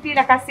 I feel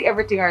like I see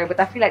everything already, but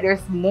I feel like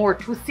there's more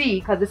to see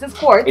because this is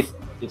Courts.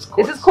 It's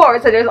Courts. This is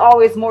Courts, so there's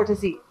always more to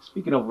see.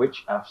 Speaking of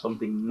which, I have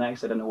something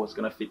nice. I don't know what's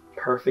going to fit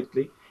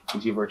perfectly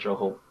into your virtual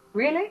home.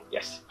 Really?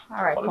 Yes.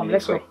 Alright, come,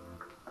 let's go.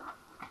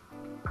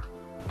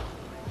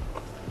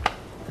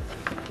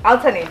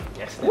 Altoine.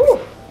 Yes.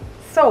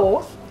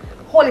 So,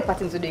 whole heap of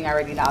things we're doing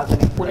already now,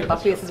 Altoine. Whole heap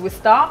of places we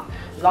start.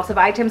 Lots of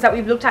items that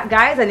we've looked at,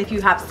 guys, and if you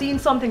have seen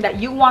something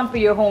that you want for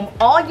your home,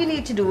 all you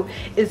need to do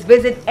is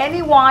visit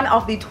any one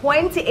of the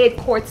 28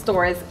 Courts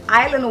stores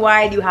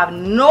island-wide. You have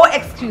no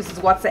excuses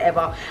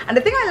whatsoever. And the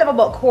thing I love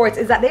about Courts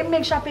is that they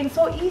make shopping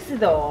so easy,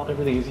 though.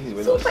 Everything is easy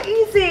with us. Super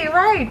easy,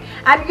 right?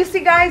 And you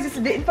see, guys, this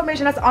is the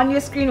information that's on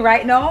your screen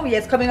right now. Yeah,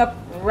 it's coming up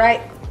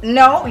right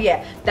now.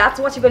 Yeah, that's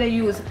what you're going to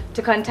use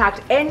to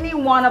contact any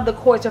one of the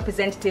Courts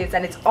representatives,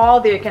 and it's all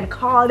there. You can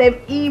call them,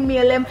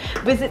 email them,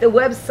 visit the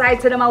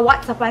website, send them a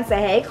WhatsApp and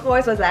say, hey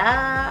Courts, what's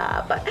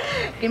up?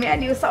 Give me a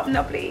new something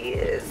now,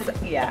 please.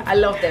 Yeah, I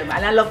love them,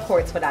 and I love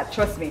Courts for that,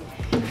 trust me.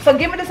 So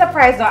give me the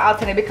surprise now,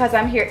 Altoine, because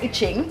I'm here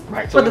itching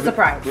for the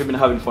surprise. We've been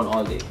having fun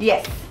all day.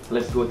 Yes.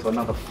 Let's go to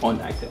another fun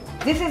item.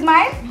 This is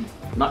mine?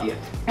 Not yet.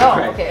 Oh,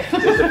 okay.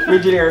 It's a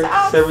Frigidaire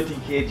 70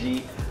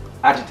 kg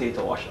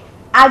agitator washer.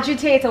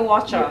 Agitator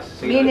washer, yes,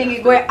 so meaning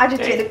you go and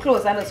agitate the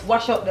clothes and just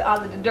wash out all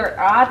of the dirt.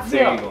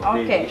 There you go.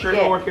 Okay. You sure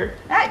you work here?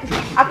 I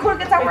couldn't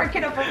get that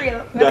working up for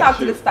real. Let's talk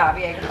to the staff.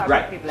 Yeah, talk to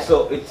the people.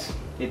 So it's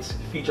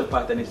feature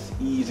packed and it's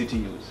easy to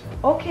use.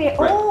 Okay.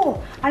 Right.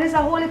 Oh, and there's a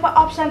whole heap of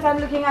options I'm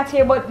looking at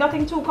here, but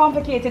nothing too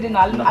complicated. And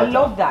I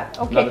love that.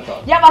 Okay.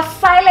 You have a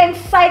silent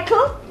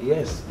cycle.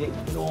 Yes. You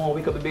don't want to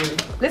wake up the baby.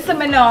 Listen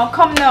me now.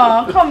 Come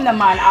now,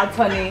 man,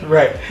 Altoine.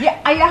 Right. Yeah,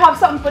 and you have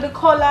something for the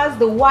colors,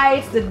 the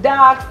whites, the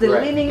darks, the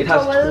linen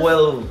towels. It has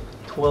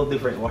 12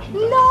 different washing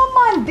towels. No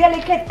man,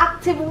 delicate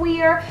active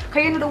wear.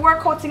 Cause you know the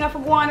workout thing I for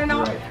go on and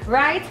on,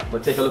 right?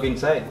 But take a look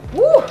inside.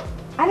 Woo!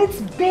 And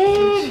it's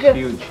big. It's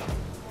huge.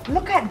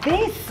 Look at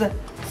this.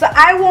 So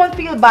I won't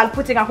feel bad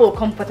putting a whole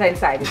comforter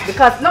inside it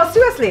because no,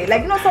 seriously,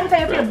 like you know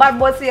sometimes you feel bad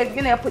but say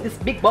you know put this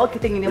big bulky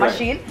thing in the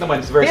machine. No man,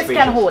 it's very spacious.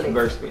 This can hold it.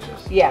 Very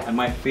spacious. Yeah. And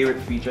my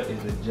favorite feature is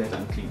the jet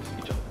and clean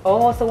feature.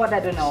 Oh, so what I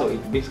do now? So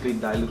it basically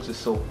dilutes the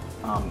soap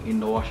in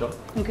the washer.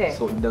 Okay.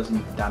 So it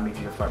doesn't damage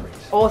your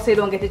fabrics. Oh, so you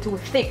don't get it too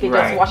thick. You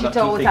just wash it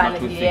out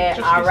and yeah,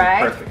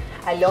 alright.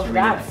 I love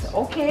that. Nice.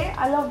 Okay,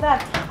 I love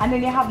that. And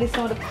then you have this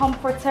one, the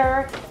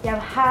comforter. You have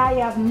high,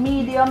 you have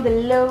medium, the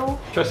low,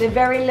 the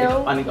very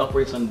low. And it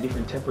operates on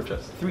different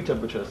temperatures, 3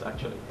 temperatures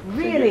actually.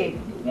 Really? So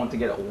you want to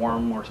get a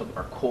warm or something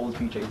or cold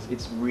feature.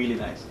 It's really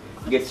nice.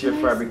 Gets your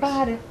fabrics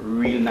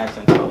really nice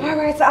and cool.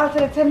 Alright, so I'll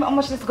tell me how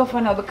much this go for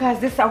now because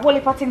this is a whole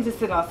heap of things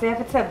this you know. So you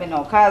have to tell me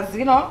now because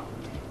you know.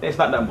 It's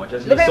not that much.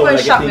 Look at you going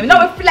to shop me. No,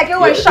 I feel like you're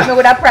going to shop me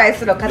with that price,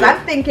 you know, because I'm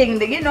thinking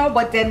that, you know,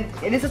 but then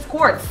this is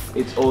Courts.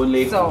 It's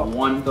only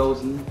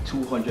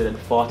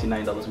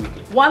 $1,249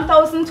 weekly.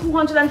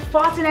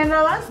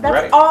 $1,249?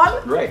 That's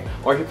all? Right.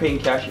 Or if you're paying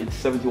cash, it's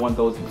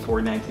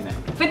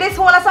 $71,499. For this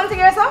whole or something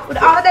here, sir?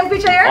 With all of them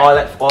features here?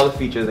 All the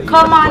features that you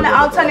come on,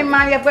 Altoine,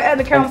 man, you have got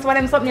to carry some of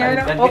them something here, you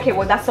know? Okay,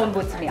 well, that sounds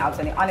good to me,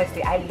 Altoine.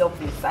 Honestly, I love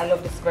this. I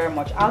love this very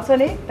much.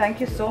 Altoine, thank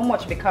you so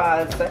much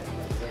because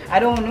I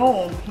don't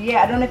know.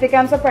 Yeah, I don't know if you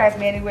can surprise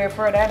me anywhere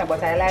further,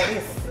 but I like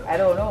this. I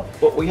don't know.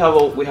 But we have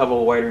a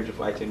wide range of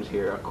items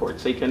here at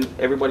Courts. So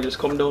everybody just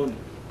come down,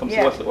 Come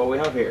see what we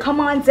have here. Come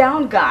on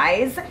down,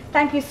 guys.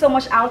 Thank you so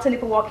much, Altoine,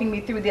 for walking me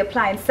through the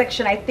appliance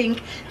section. I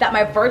think that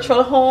my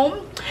virtual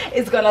home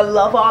is gonna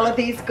love all of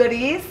these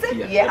goodies.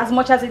 Yeah, as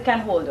much as it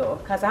can hold, though,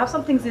 because I have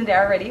some things in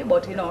there already,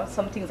 but you know,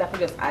 some things I could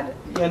just add.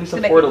 Yeah, and it's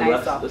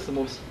affordable. That's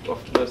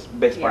the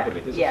best part of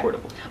it. It's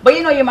affordable. But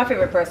you know, you're my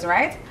favorite person,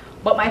 right?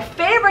 But my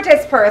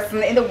favoriteest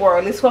person in the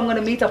world is who I'm going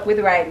to meet up with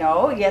right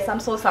now. Yes, I'm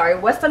so sorry.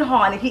 Weston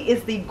Haughton, he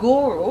is the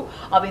guru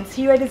of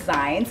interior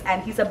designs,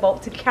 and he's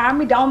about to carry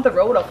me down the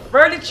road of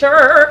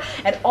furniture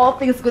and all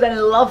things good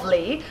and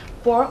lovely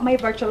for my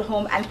virtual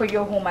home and for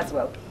your home as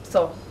well.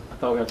 So I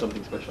thought we had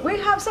something special. We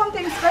have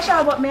something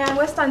special, but me and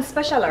Weston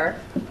specialer.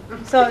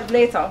 So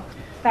later.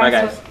 Thanks. Bye,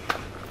 guys.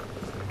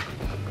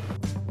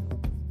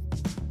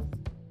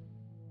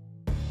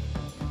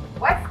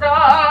 Weston!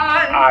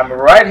 I'm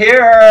right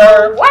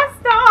here. Weston!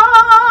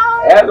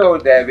 Hello,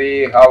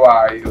 Debbie. How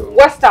are you?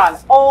 Weston,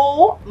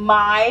 oh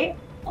my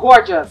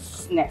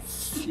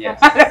gorgeousness. Yes.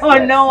 I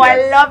don't know, yes.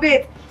 I love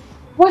it.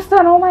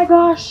 Weston, oh my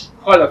gosh.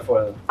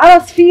 Colorful. I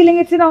was feeling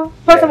it, you know.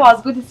 First of all,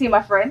 it's good to see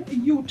my friend.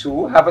 You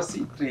too. Have a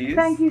seat, please.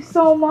 Thank you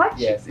so much.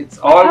 Yes, it's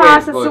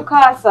always good.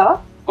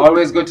 Sukasa.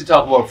 Always good to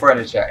talk about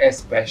furniture,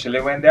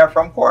 especially when they're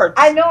from Courts.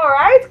 I know,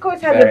 right?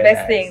 Courts has the Very best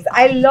nice. things.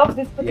 I love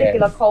this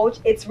particular Yes. couch.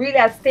 It's really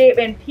a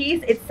statement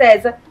piece. It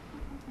says,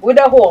 with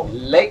a home.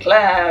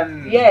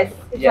 Lakeland. Yes,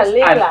 it's a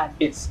Lakeland. And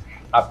it's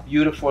a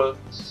beautiful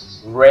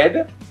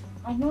red,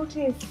 I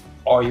noticed.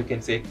 or you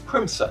can say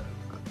crimson.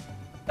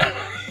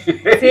 See,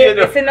 you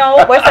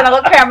know, Weston, I'm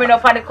going to carry me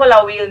up on the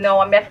color wheel now.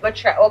 I'm going to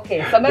try.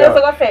 Okay, so I'm going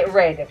to say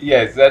red.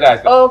 Yes,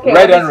 that's Okay.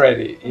 red and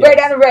ready. Yes. Red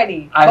and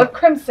ready. And but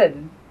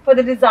crimson for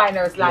the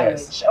designer's language.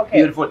 Yes. Okay.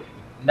 Beautiful,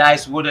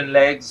 nice wooden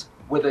legs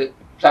with a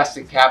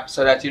plastic cap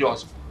so that you don't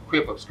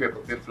scrape up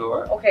your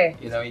floor. Okay.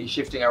 You know, you're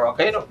shifting around.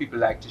 'Cause you know, people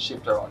like to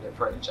shift around their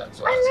furniture and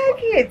so on. I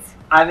like it.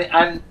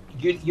 And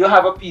you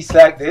have a piece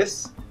like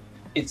this.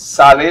 It's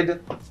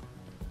solid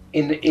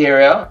in the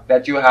area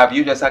that you have.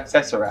 You just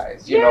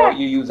accessorize. You know,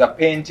 you use a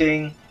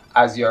painting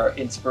as your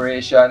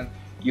inspiration.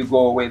 You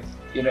go with,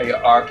 you know, your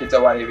orchids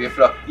or whatever your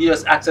flower. You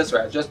just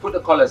accessorize. Just put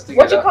the colors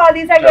together. What you call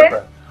these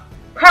again?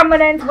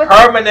 Permanent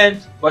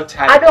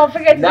botanical. I don't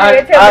forget to not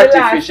tell me last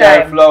artificial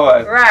time.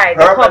 flowers. Right.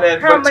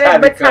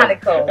 Permanent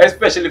botanical.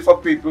 Especially for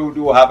people who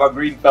do have a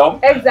green thumb.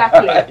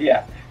 Exactly.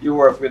 Yeah, you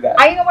work with that.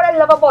 I know what I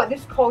love about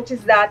this couch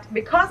is that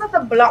because of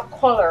the block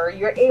color,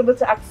 you're able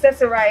to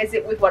accessorize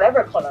it with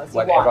whatever colors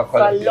you want. Colors so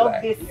I love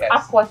like. this Yes.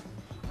 aqua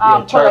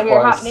Yeah, color here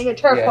turquoise. happening.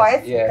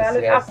 Turquoise. Yes.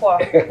 Aqua.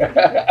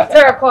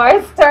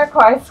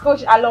 turquoise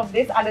couch. I love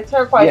this, and the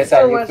turquoise Yes,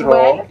 and too you as throw.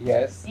 well.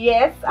 Yes.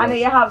 Yes, and then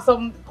you have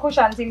some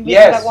cushion thing.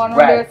 Yes, like one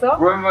right. there, so.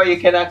 Remember, you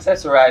can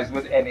accessorize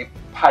with any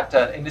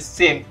pattern in the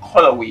same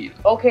color wheel.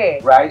 Okay.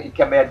 Right? It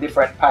can be a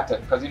different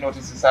pattern because you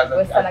notice this has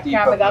a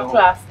deeper blue.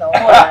 Class now.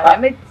 Hold on, let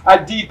me. A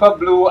deeper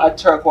blue, a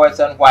turquoise,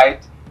 and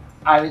white,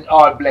 and it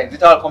all blends.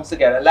 It all comes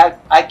together. Like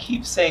I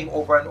keep saying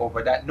over and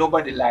over that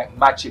nobody like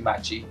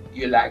matchy.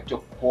 You like to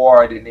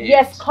coordinate.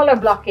 Yes, color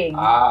blocking.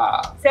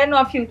 Ah. So I know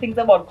a few things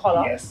about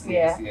color. Yes.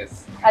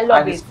 I love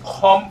and it. it's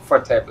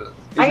comfortable.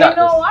 It's And you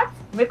know what?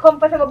 We're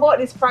comfortable about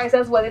this price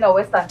as well in our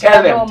Western.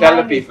 Tell them, tell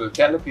the people.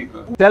 Tell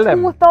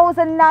them.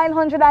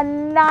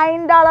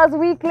 $2,909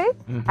 weekly.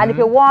 And if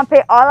you want to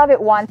pay all of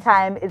it one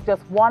time, it's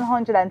just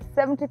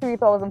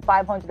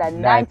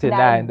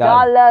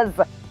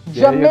 $173,599.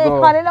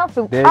 Jamaican enough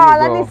to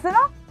all of this, you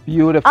know?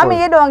 Beautiful. I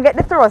mean, you don't get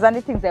the throws and the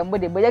things them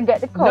with it, but you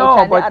get the couch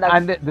and the other.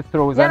 And the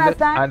throws and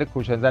the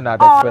cushions are not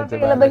all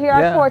expensive. available here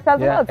at Courts as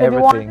well. So if you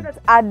want to just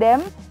add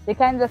them, you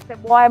can just say,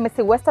 boy, I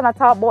see Weston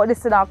talk about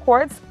this in our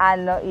Courts.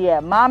 And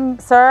yeah, ma'am,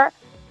 sir,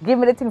 give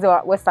me the things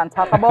that Weston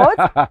talk about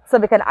so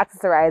we can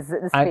accessorize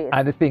the space.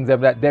 And the things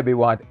that Debbie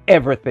want,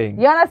 everything.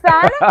 You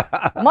understand?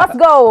 Must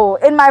go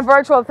in my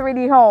virtual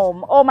 3D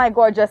home. Oh my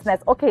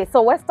gorgeousness. Okay,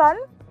 so Weston,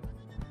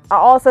 I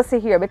also see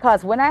here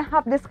because when I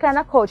have this kind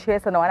of couch here,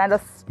 so now, and I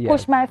just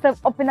push myself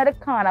up in the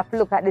corner to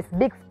look at this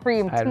big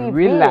screen TV. And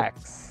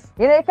relax.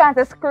 You know, you can't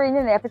say screen,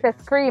 you know, you have to say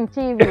screen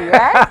TV,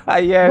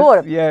 right? Yes,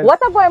 good. yes. What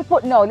I'm going to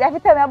put now, you have to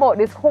tell me about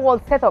this whole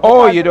setup.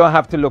 Oh, you don't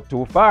have to look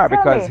too far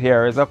because me.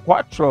 here is a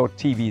Quattro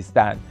TV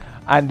stand.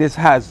 And this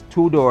has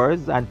 2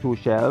 doors and 2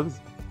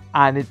 shelves.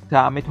 And it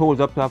holds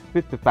up to a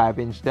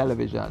 55-inch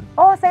television.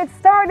 Oh, so it's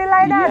sturdy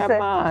like that? Yeah,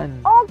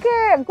 man.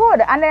 Okay,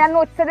 good. And then I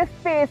noticed that the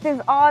space is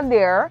all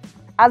there.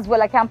 As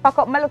well, I can pack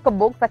up my little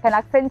books. I can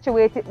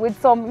accentuate it with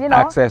some, you know,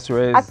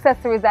 accessories and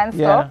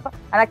stuff.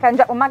 And I can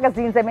drop my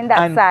magazines them in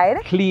that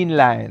side. Clean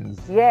lines.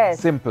 Yes.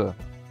 Simple,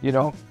 you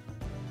know.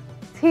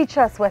 Teach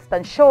us,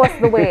 Weston. Show us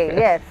the way.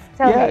 Yes.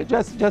 Tell me.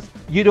 Just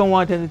you don't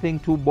want anything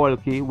too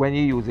bulky when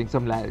you're using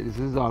some like this.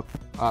 Is all,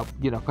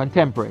 you know,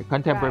 contemporary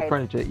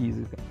furniture.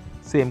 Easy.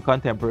 Same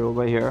contemporary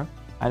over here,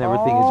 and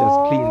everything is just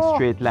clean,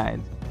 straight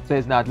lines. So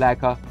it's not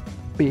like a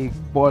big,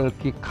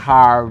 bulky,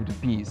 carved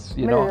piece,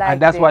 you know, and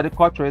that's what the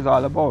Quattro is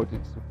all about.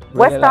 It's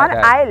really Weston,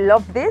 I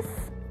love this.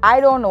 I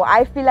don't know.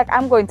 I feel like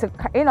I'm going to,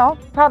 you know,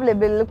 probably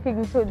be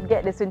looking to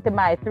get this into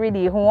my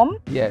 3D home.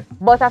 Yes.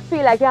 But I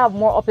feel like you have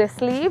more up your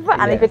sleeve.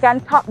 And if you can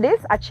top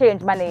this, I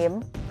change my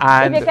name.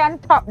 And if you can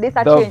top this,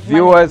 I the change my name.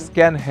 viewers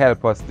can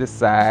help us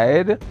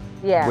decide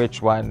Yeah.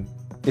 which one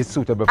is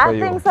suitable for I you.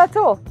 think so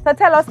too. So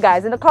tell us,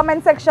 guys, in the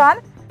comment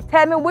section,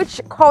 tell me which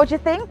couch you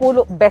think will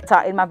look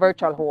better in my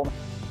virtual home.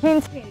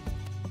 Hint, hint.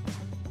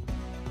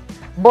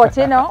 But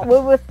you know, we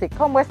will see.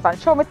 Come, Weston,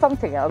 show me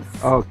something else.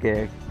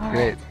 Okay,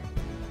 great.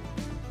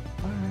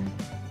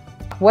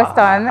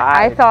 Weston,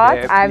 Hi, I thought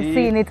Debbie. I've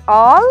seen it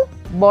all,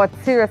 but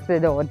seriously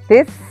though,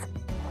 this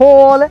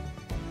whole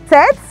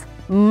set,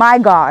 my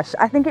gosh,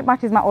 I think it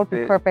matches my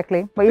outfit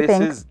perfectly. What do you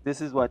think?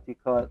 This is what you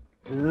call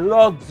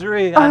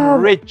luxury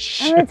and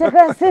rich. I take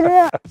a sit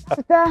down.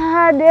 After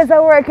hard days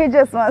of work, you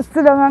just want to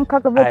sit down and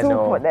cock up the two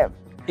for them.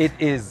 It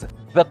is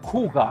the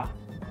Cougar.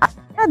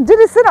 Yeah, do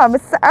this, you know,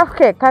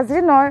 okay, because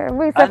you know,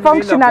 we say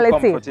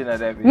functionality.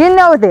 You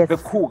know this. The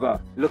Cougar.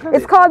 Look at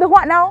It's called the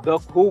what now? The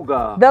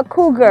Cougar. The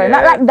Cougar.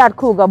 Not Yeah. like that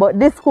Cougar, but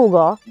this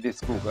Cougar.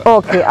 This Cougar.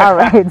 Okay, all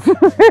right.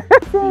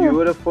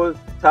 Beautiful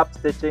top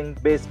stitching,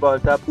 baseball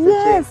top stitching.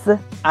 Yes.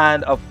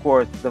 And of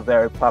course, the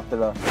very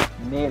popular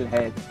nail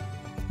head.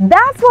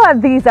 That's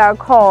what these are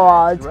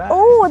called. That's right.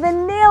 Oh, the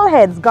nail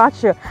heads.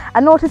 Got you.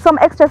 I noticed some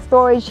extra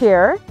storage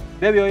here.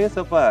 Baby, are you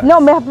so far? No,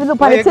 we have to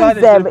look at the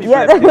things them.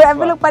 Yeah, we have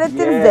to look at the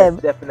things them.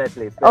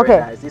 Definitely. Very Okay.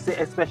 nice. You see,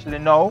 especially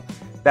now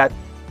that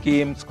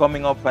games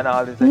coming up and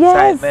all this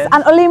Yes, excitement.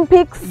 and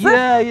Olympics.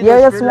 Yeah, you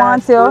just want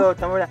relax, to. go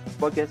out and relax.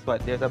 But guess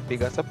what? There's a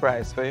bigger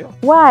surprise for you.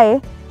 Why?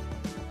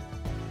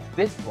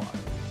 This one.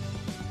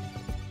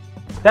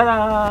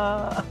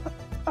 Ta-da!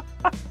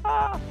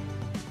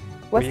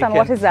 Weston,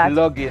 what is that?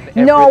 Plug in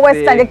No,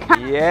 everything. Weston, you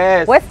can't.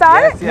 Yes. Weston?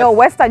 Yes, yes. No,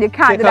 Weston, you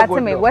can't Take do a that to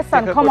good me. look. Weston,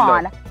 Take a come good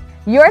on. look.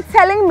 You're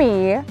telling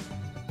me, and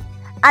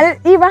it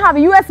even have a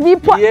USB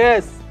port.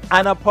 Yes,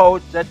 and a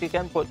pouch that you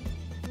can put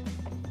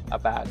a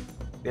bag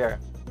there.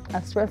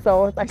 I'm stressed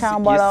out. I can't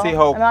you bother. see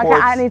how No, I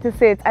courts- need to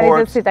sit. I need to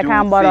courts sit. I do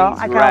can't bother. things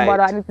I can't right.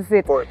 bother. I need to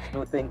sit. Courts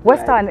do things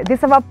Weston, right.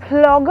 this have a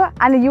plug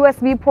and a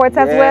USB port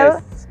as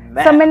well.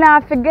 Ma'am. So me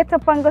not forget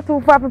up and go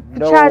too far to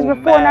No, charge my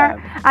phone. ma'am.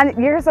 And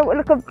here's a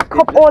little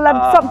cup hole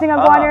of something I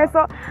go on here.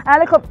 So and a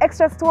little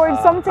extra storage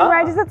something,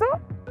 right? Is it too?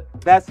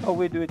 That's how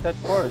we do it at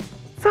course.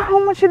 So how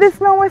much is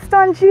this now,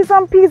 Weston? Cheese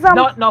and peas and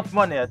Not enough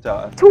money at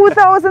all.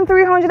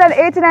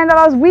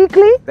 $2,389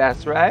 weekly.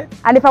 That's right.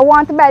 And if I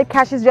want to buy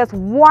cash, it's just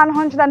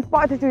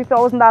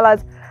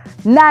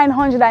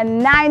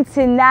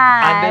 $143,999.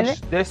 And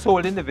they're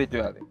sold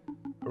individually,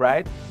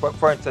 right?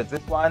 For instance,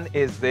 this one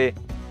is a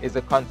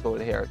console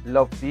here,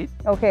 Love Seat.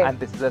 Okay. And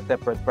this is a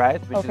separate price,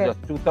 which is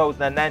just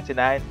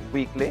 $2,099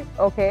 weekly.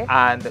 Okay.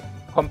 And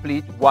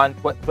complete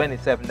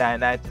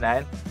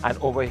 $127,999. And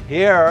over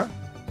here,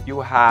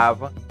 you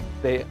have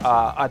the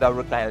other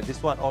recliner.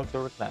 This one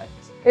also reclines.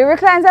 It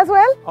reclines as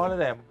well? All of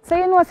them. So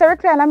you know, it's a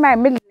recliner my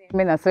middle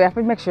name, so you have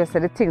to make sure so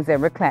the things they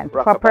recline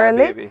Rock-a-bye,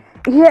 properly. baby.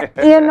 Yeah,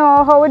 you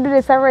know how we do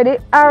this already.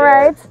 All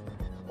right.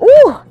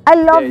 Ooh, I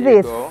love There you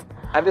this. go.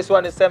 And this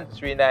one is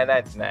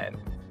 $73,999.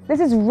 This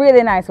is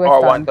really nice, Or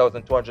Weston.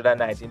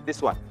 $1,219.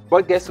 This one.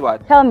 But guess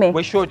what? Tell me.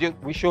 We showed you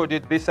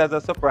this as a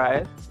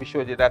surprise. We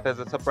showed you that as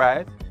a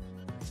surprise.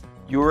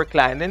 You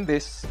recline in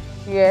this.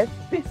 Yes.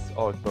 This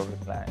also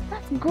reclines.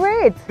 That's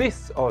great.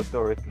 This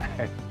also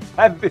reclines.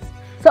 And this.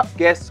 So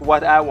guess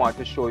what I want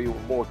to show you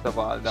most of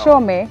all now. show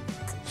me.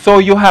 So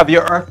you have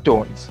your earth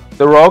tones.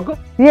 The rug,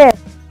 Yes.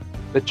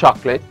 the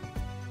chocolate,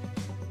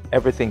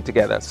 everything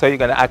together. So you're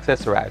gonna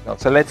accessorize now.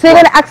 So let's So you're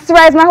go. gonna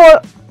accessorize my whole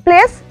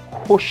place?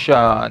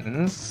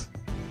 Cushions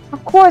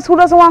Of course, who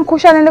doesn't want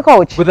cushion in the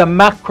couch? with a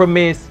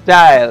macrame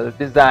style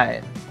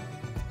design.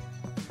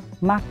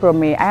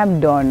 Macrame, I am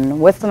done.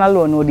 Western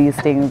alone know these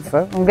things.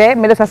 Okay?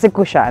 Me just say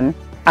cushion.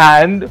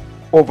 And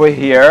over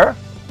here,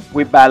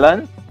 we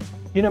balance.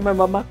 You know,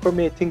 remember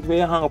macrame things where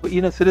you hang up,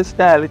 you know, see the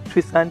style, it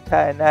twists and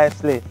tie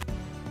nicely.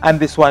 And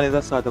this one is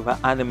a sort of an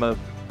animal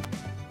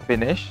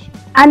finish.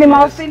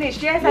 Animal Yes.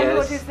 finish, yes, I Yes.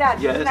 noticed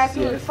that. Yes, It's nice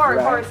little yes, fur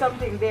right. or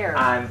something there.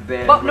 And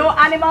then But no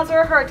animals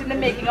were hurt in the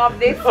making of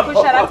this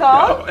cushion at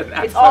all? No,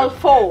 that's It's all not-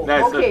 faux.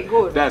 that's Okay, not-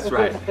 good. That's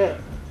right.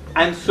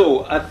 And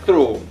so a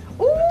throw.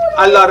 Ooh,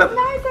 A lot of-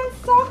 nice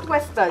and soft,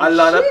 Western. A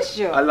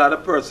Sheesh. lot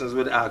of persons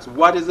would ask,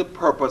 what is the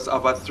purpose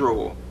of a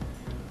throw?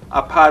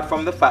 Apart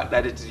from the fact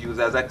that it is used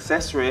as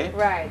accessory,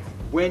 Right.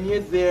 when you're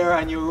there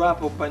and you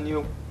wrap up and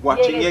you're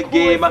watching Yeah, your it's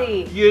game,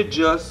 cozy. you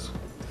just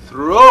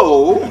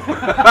throw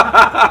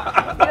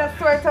Just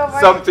throw it over.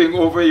 something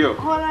over you.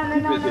 Hold on,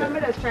 Keep no, it there. let me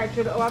just try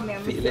to do it. Let me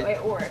Feel see it. how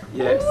it works.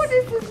 Yes. Ooh,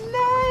 this is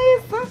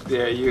nice.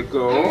 There you All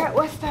go. right,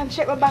 Western,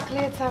 check my back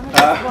later.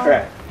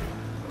 Alright.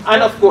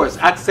 And of course,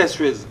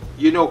 accessories.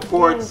 You know,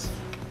 Courts,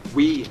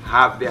 we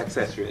have the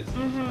accessories.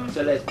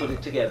 So let's put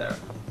it together.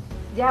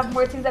 Do you have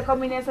more things that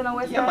come in here, so no,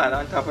 Western? Yeah, man,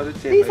 on top of the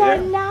table These are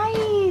here.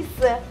 nice.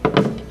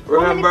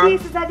 Remember, How many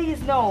pieces are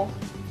these now?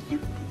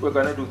 we're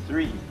gonna do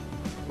 3.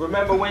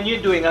 Remember, when you're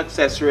doing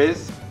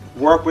accessories,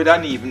 work with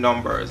uneven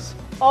numbers.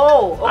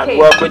 Oh, okay. And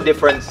work with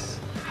different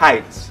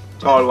heights.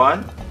 Tall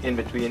one, in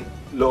between,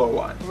 lower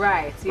one.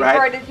 Right. You Right.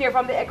 heard it here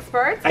from the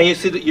experts. And you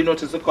see, you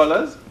notice the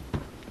colors?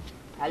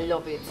 I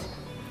love it.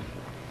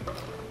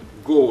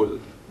 Gold.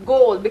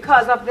 Gold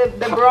because of the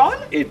brown?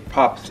 It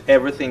pops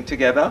everything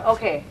together.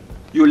 Okay.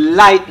 You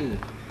lighten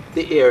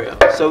the area.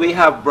 So we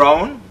have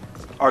brown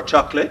or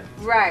chocolate.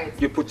 Right.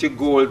 You put your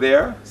gold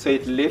there, so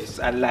it lifts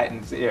and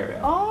lightens the area.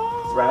 Oh,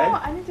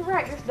 Right. I need to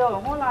write this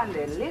down. Hold on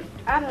there. Lift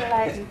and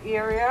lighten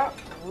area.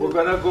 We're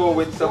gonna go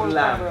with some Gold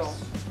lamps. brown.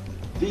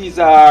 These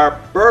are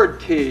bird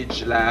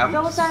cage lamps.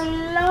 Those are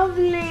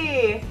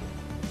lovely.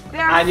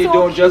 They're And you so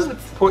don't cute.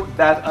 just put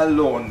that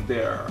alone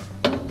there.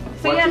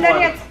 So What yeah, you then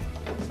want- it.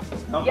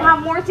 No, You man. have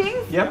more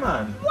things? Yeah,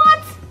 man.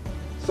 What?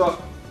 So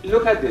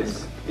look at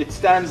this. It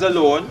stands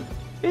alone.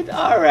 It's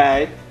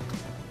alright.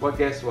 But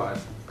guess what?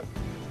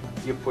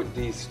 You put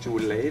these two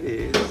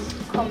ladies.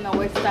 Come now,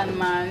 Western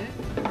man.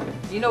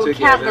 You know we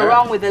can't go Together.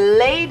 wrong with the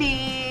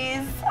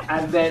ladies.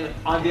 And then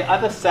on the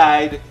other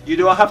side, you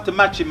don't have to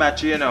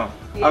matchy, you know.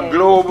 Yeah. A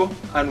globe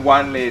and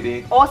one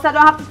lady. Also, I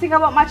don't have to think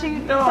about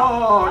matching. No,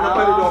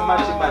 nobody don't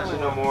matchy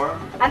no more.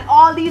 And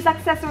all these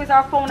accessories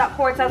are found at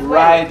Courts as well.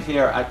 Right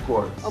here at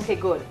Courts. Okay,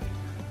 good.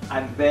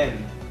 And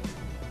then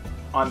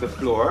on the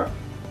floor,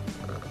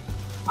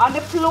 On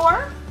the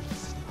floor.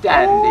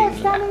 standing.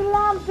 Standing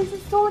lamp. This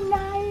is so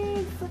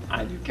nice.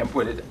 And you can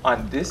put it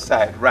on this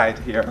side right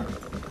here.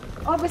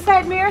 Oh,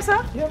 beside me, sir.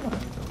 Yeah, man.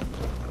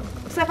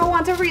 So if I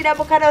want to read a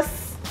book, I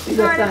just You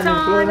turn just it stand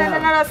in floor on, and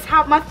then now. I just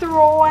have my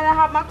throw and I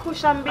have my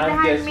cushion And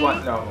behind guess me.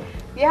 what now?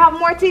 You have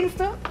more things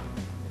too?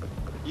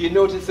 You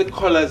notice the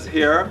colors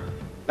here,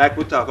 like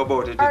we talk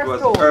about it. Earth It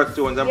was tones. earth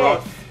tones and brown.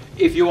 Yes.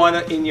 If you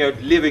wanna in your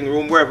living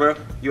room, wherever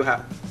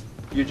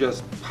you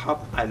just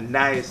pop a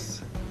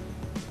nice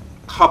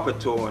copper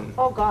tone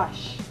Oh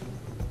gosh.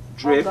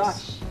 drips. Oh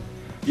gosh.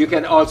 You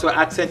can also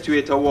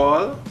accentuate a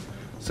wall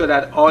so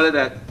that all of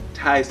that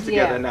ties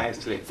together Yeah.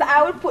 nicely. So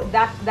I would put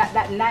that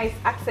nice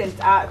accent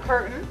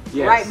curtain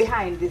Yes. right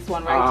behind this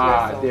one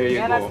right here. So there you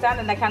go. understand?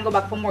 And I can go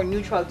back for more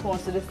neutral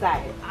tones to the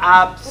side.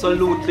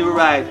 Absolutely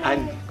right.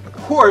 And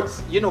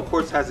Courts, you know,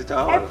 Courts has it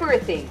all.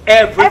 Everything.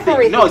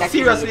 Everything. No, that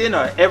you seriously, need. you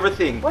know,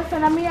 everything.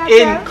 Western, I'm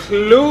here.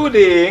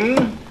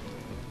 Including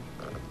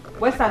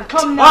Western,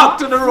 come now. talk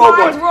to the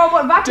robot. Smart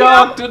robot back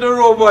Talk here. to the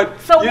robot.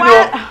 So you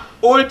what- know,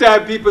 old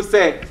time people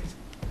say,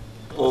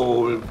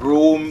 old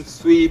broom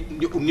sweep,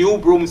 new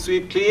broom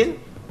sweep clean,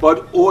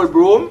 but old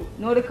broom,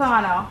 No, the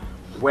corner.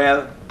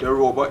 well, the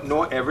robot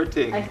know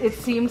everything. It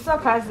seems so,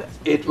 because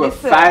It will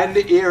find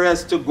the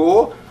areas to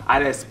go,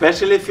 and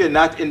especially if you're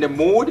not in the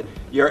mood,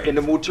 you're in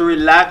the mood to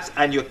relax,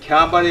 and you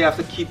can't bother, you have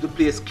to keep the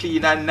place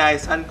clean and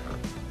nice, and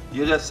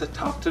you just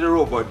talk to the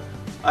robot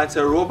and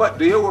say, robot,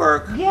 do your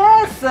work.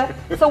 Yes.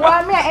 So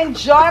while I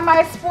enjoy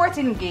my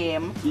sporting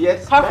game,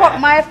 Yes, cock ma'am. up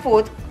my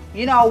foot,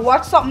 you know,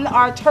 watch something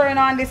or turn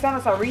on this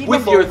and so read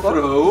With the your book.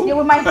 throw? Yeah,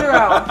 with my throw.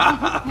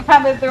 I'm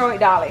gonna throw it,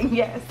 darling.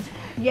 Yes.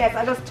 Yes,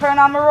 I just turn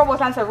on my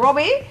robot and say,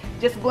 Robbie,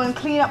 just go and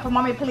clean up for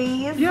mommy,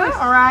 please. Yes.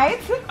 All right.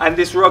 And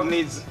this rug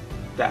needs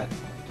that.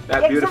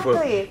 That beautiful.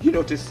 Exactly. You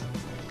notice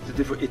the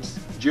different, it's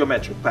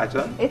geometric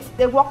pattern. It's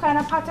the what kind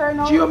of pattern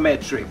now?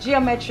 Geometric.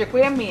 Geometric.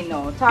 What do you mean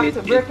now? Talk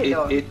to break it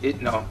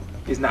down. No,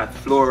 it's not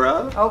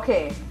floral.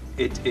 Okay.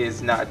 It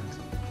is not.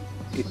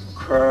 It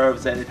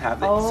curves and it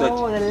have Oh, such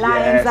the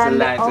lines and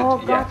the- oh,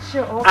 yeah.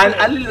 gotcha, okay. And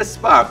a little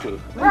sparkle.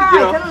 Right, You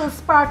know, a little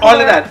sparkle. all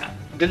of that.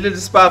 The little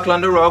sparkle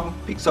on the rug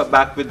picks up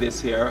back with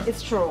this here.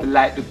 It's true. The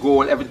light, the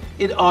gold, everything.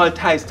 It all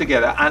ties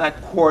together. And at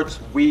Courts,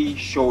 we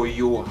show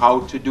you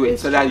how to do it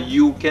It's so that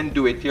you can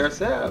do it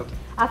yourself.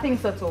 I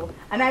think so too.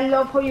 And I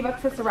love how you've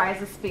accessorized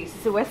the space.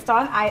 So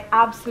Weston, I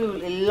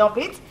absolutely love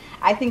it.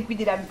 I think we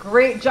did a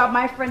great job,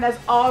 my friend, as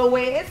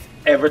always.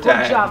 Every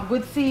time. Good job.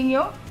 Good seeing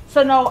you.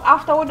 So now,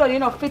 after we're done, you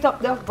know, fit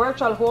up the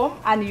virtual home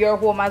and your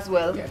home as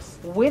well. Yes.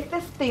 With the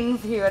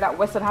things here that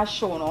Weston has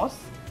shown us.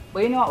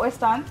 But you know what,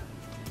 Weston?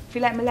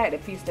 Feel like me like the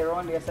piece there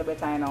around there so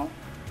better, you know.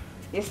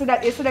 You see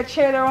that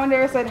chair around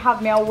there, so it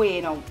have me away,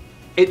 you know.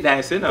 It's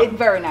nice, you know. It's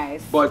very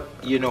nice. But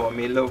you know what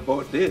I love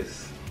about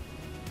this?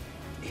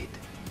 It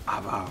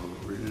have a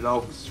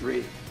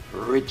luxury,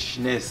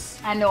 richness,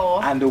 I know.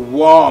 and the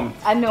warmth.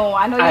 I know you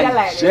And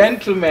like it.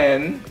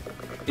 gentlemen,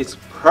 it's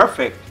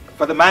perfect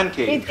for the man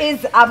cave. It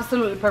is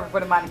absolutely perfect for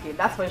the man cave,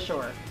 that's for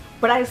sure.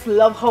 But I just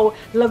love how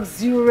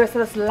luxurious,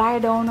 just lie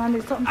down on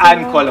it. Something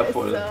And else.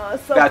 colorful.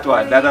 So That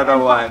one, pretty that other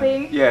and one.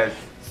 popping. Yes.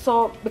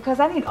 So,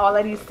 because I need all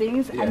of these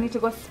things, Yeah. I need to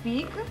go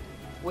speak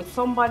with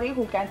somebody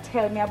who can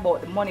tell me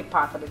about the money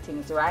part of the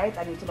things, right?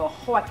 I need to know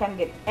how I can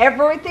get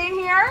everything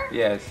here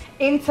Yes.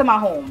 into my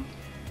home.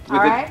 With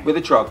All the, right? with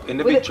the truck, in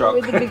the big truck.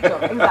 With the big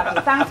truck,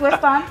 exactly. Thanks,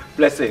 Weston.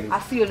 Blessings.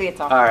 I'll see you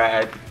later. All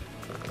right.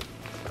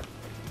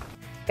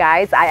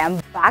 Guys, I am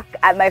back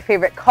at my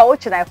favorite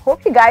couch, and I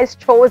hope you guys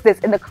chose this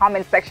in the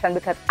comment section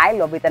because I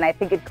love it and I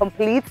think it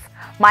completes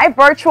my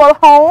virtual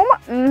home,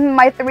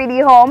 my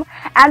 3D home.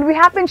 And we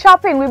have been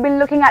shopping. We've been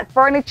looking at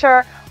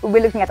furniture, we've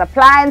been looking at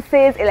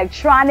appliances,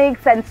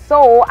 electronics, and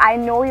so I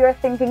know you're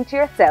thinking to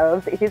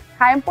yourselves, it is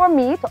time for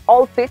me to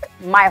outfit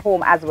my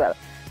home as well.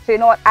 So you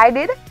know what I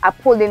did? I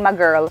pulled in my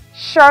girl,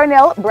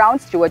 Charnel Brown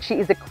Stewart. She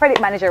is the credit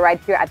manager right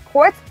here at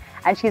Courts,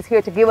 and she's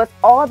here to give us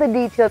all the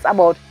details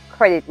about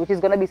credit, which is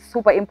going to be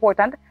super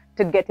important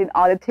to get in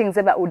all the things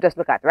that we just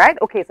look at, right?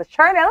 Okay, so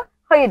Charnel,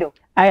 how you do?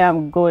 I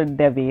am good,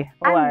 Debbie.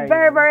 How are I'm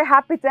very, you? very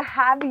happy to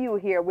have you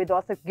here with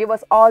us to give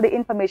us all the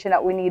information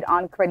that we need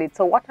on credit.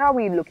 So what are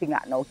we looking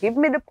at now? Give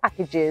me the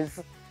packages,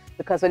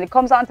 because when it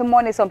comes down to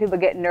money, some people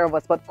get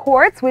nervous, but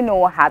Courts, we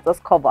know, has us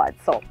covered.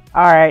 So,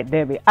 All right,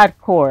 Debbie. At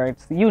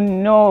Courts, you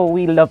know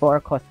we love our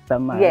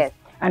customers. Yes.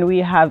 And we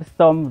have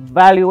some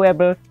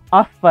valuable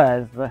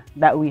offers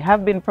that we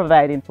have been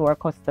providing to our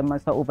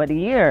customers over the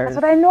years.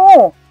 that's what I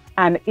know.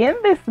 And in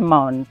this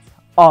month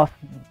of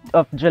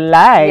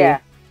July, Yeah.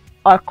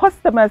 our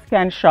customers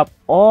can shop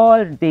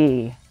all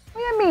day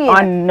What do you mean?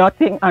 on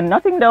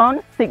nothing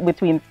down,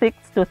 between 6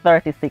 to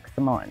 36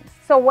 months.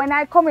 So when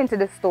I come into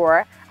the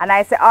store and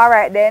I say, all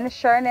right then,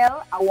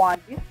 Charnel, I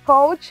want this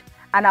couch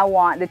and I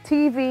want the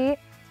TV,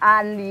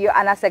 and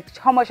I say,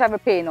 how much have I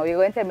pay now? You're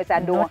going to tell me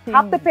that I don't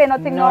have to pay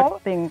nothing now?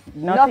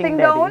 Nothing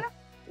down? Debbie.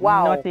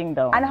 Wow. Nothing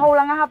down. And how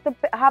long I have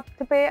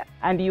to pay?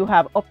 And you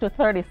have up to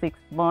 36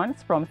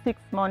 months, from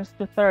 6 months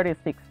to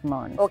 36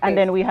 months. Okay. And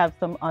then we have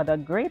some other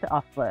great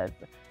offers.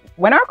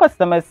 When our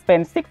customers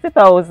spend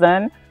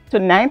 $60,000 to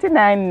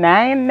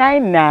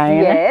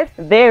 $99,999, Yes.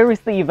 they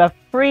receive a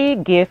free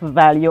gift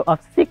value of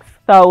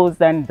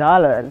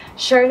 $6,000.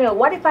 Charnel,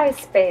 what if I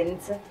spend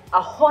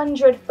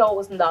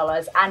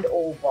 $100,000 and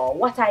over?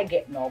 What I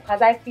get now?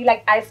 Because I feel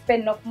like I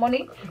spend enough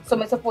money, so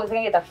I'm supposed to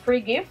get a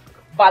free gift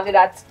valued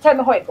at, tell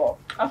me how it go.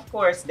 Of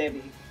course,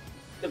 Debbie.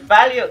 The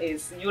value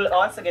is you'll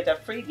also get a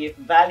free gift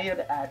valued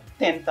at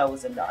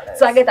 $10,000.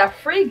 So I get a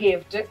free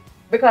gift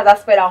because I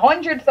spent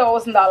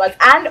 $100,000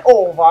 and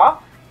over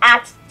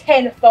at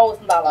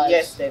 $10,000.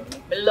 Yes, Debbie.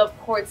 I love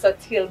Courts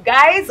till.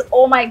 Guys,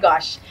 oh my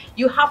gosh,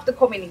 you have to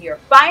come in here.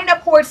 Find a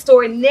Courts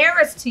store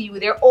nearest to you.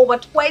 There are over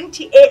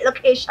 28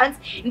 locations.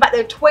 In fact,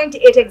 there are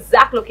 28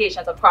 exact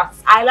locations across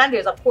this island.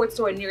 There's a Courts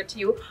store near to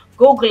you.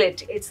 Google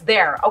it. It's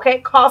there. Okay?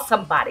 Call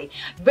somebody.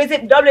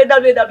 Visit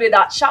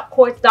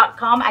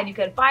www.shopcourts.com and you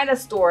can find a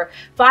store,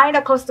 find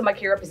a customer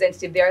care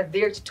representative there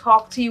to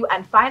talk to you,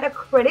 and find a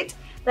credit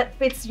that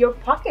fits your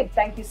pocket.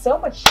 Thank you so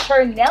much,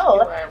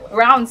 Charnel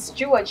Brown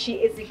Stewart. She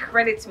is the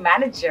credit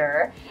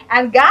manager.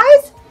 And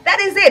guys, that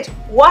is it.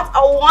 What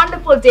a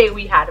wonderful day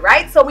we had,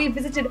 right? So we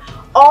visited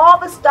all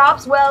the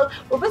stops. Well,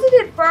 we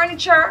visited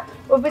furniture,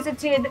 we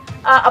visited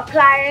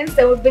appliance,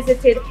 and we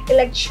visited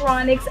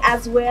electronics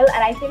as well.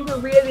 And I think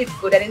we really did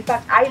good. And in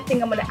fact, I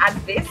think I'm going to add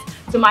this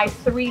to my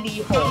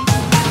 3D home.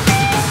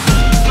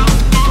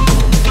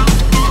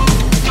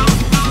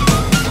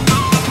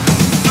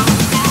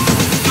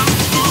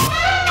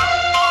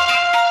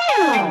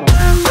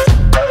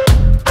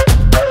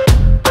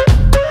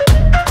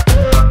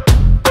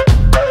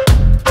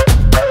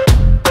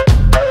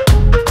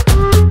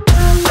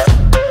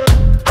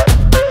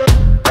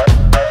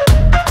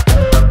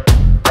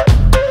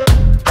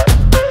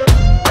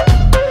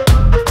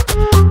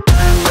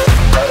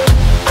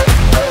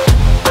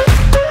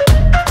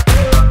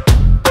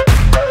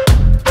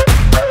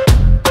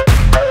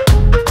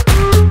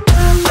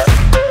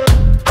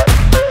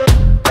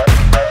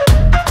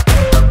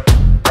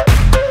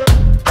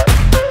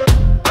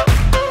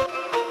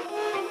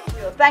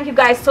 Thank you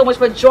guys so much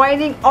for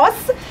joining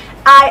us.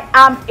 I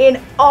am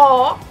in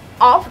awe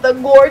of the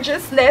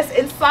gorgeousness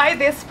inside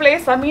this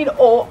place. I mean,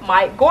 oh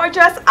my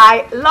gorgeous.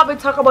 I love it.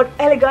 Talk about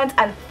elegant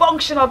and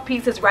functional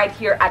pieces right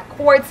here at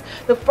Courts.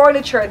 The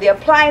furniture, the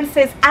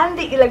appliances, and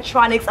the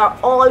electronics are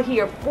all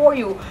here for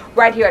you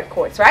right here at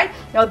Courts, right?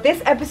 Now,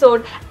 this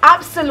episode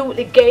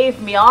absolutely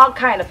gave me all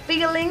kind of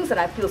feelings, and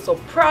I feel so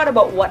proud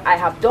about what I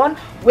have done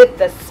with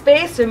the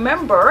space.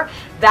 Remember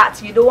that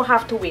you don't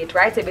have to wait,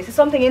 right? So if you see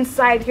something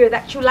inside here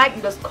that you like,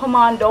 you just come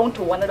on down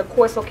to one of the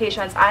Courts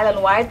locations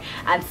island-wide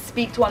and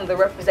speak to one of the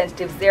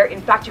representatives there.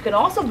 In fact, you can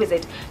also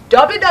visit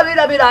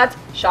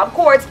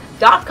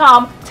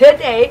www.shopcourts.com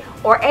today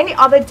or any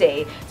other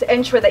day to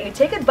ensure that you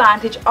take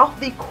advantage of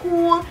the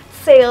cool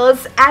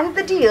sales and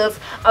the deals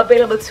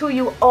available to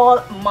you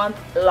all month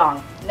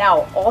long.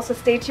 Now, also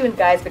stay tuned,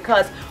 guys,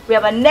 because we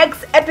have a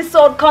next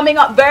episode coming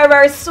up very,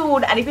 very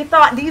soon. And if you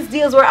thought these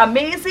deals were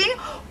amazing,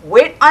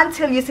 wait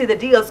until you see the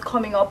deals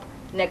coming up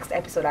next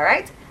episode, all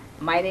right?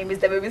 My name is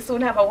Debbie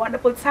Bissoon. Have a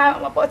wonderful time.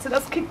 I'm about to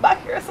just kick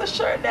back here. So,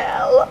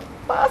 Charnel,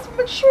 pass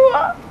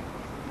mature.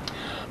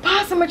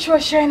 Pass mature,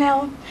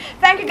 Charnel.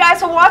 Thank you guys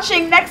for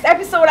watching. Next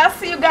episode, I'll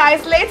see you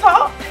guys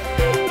later.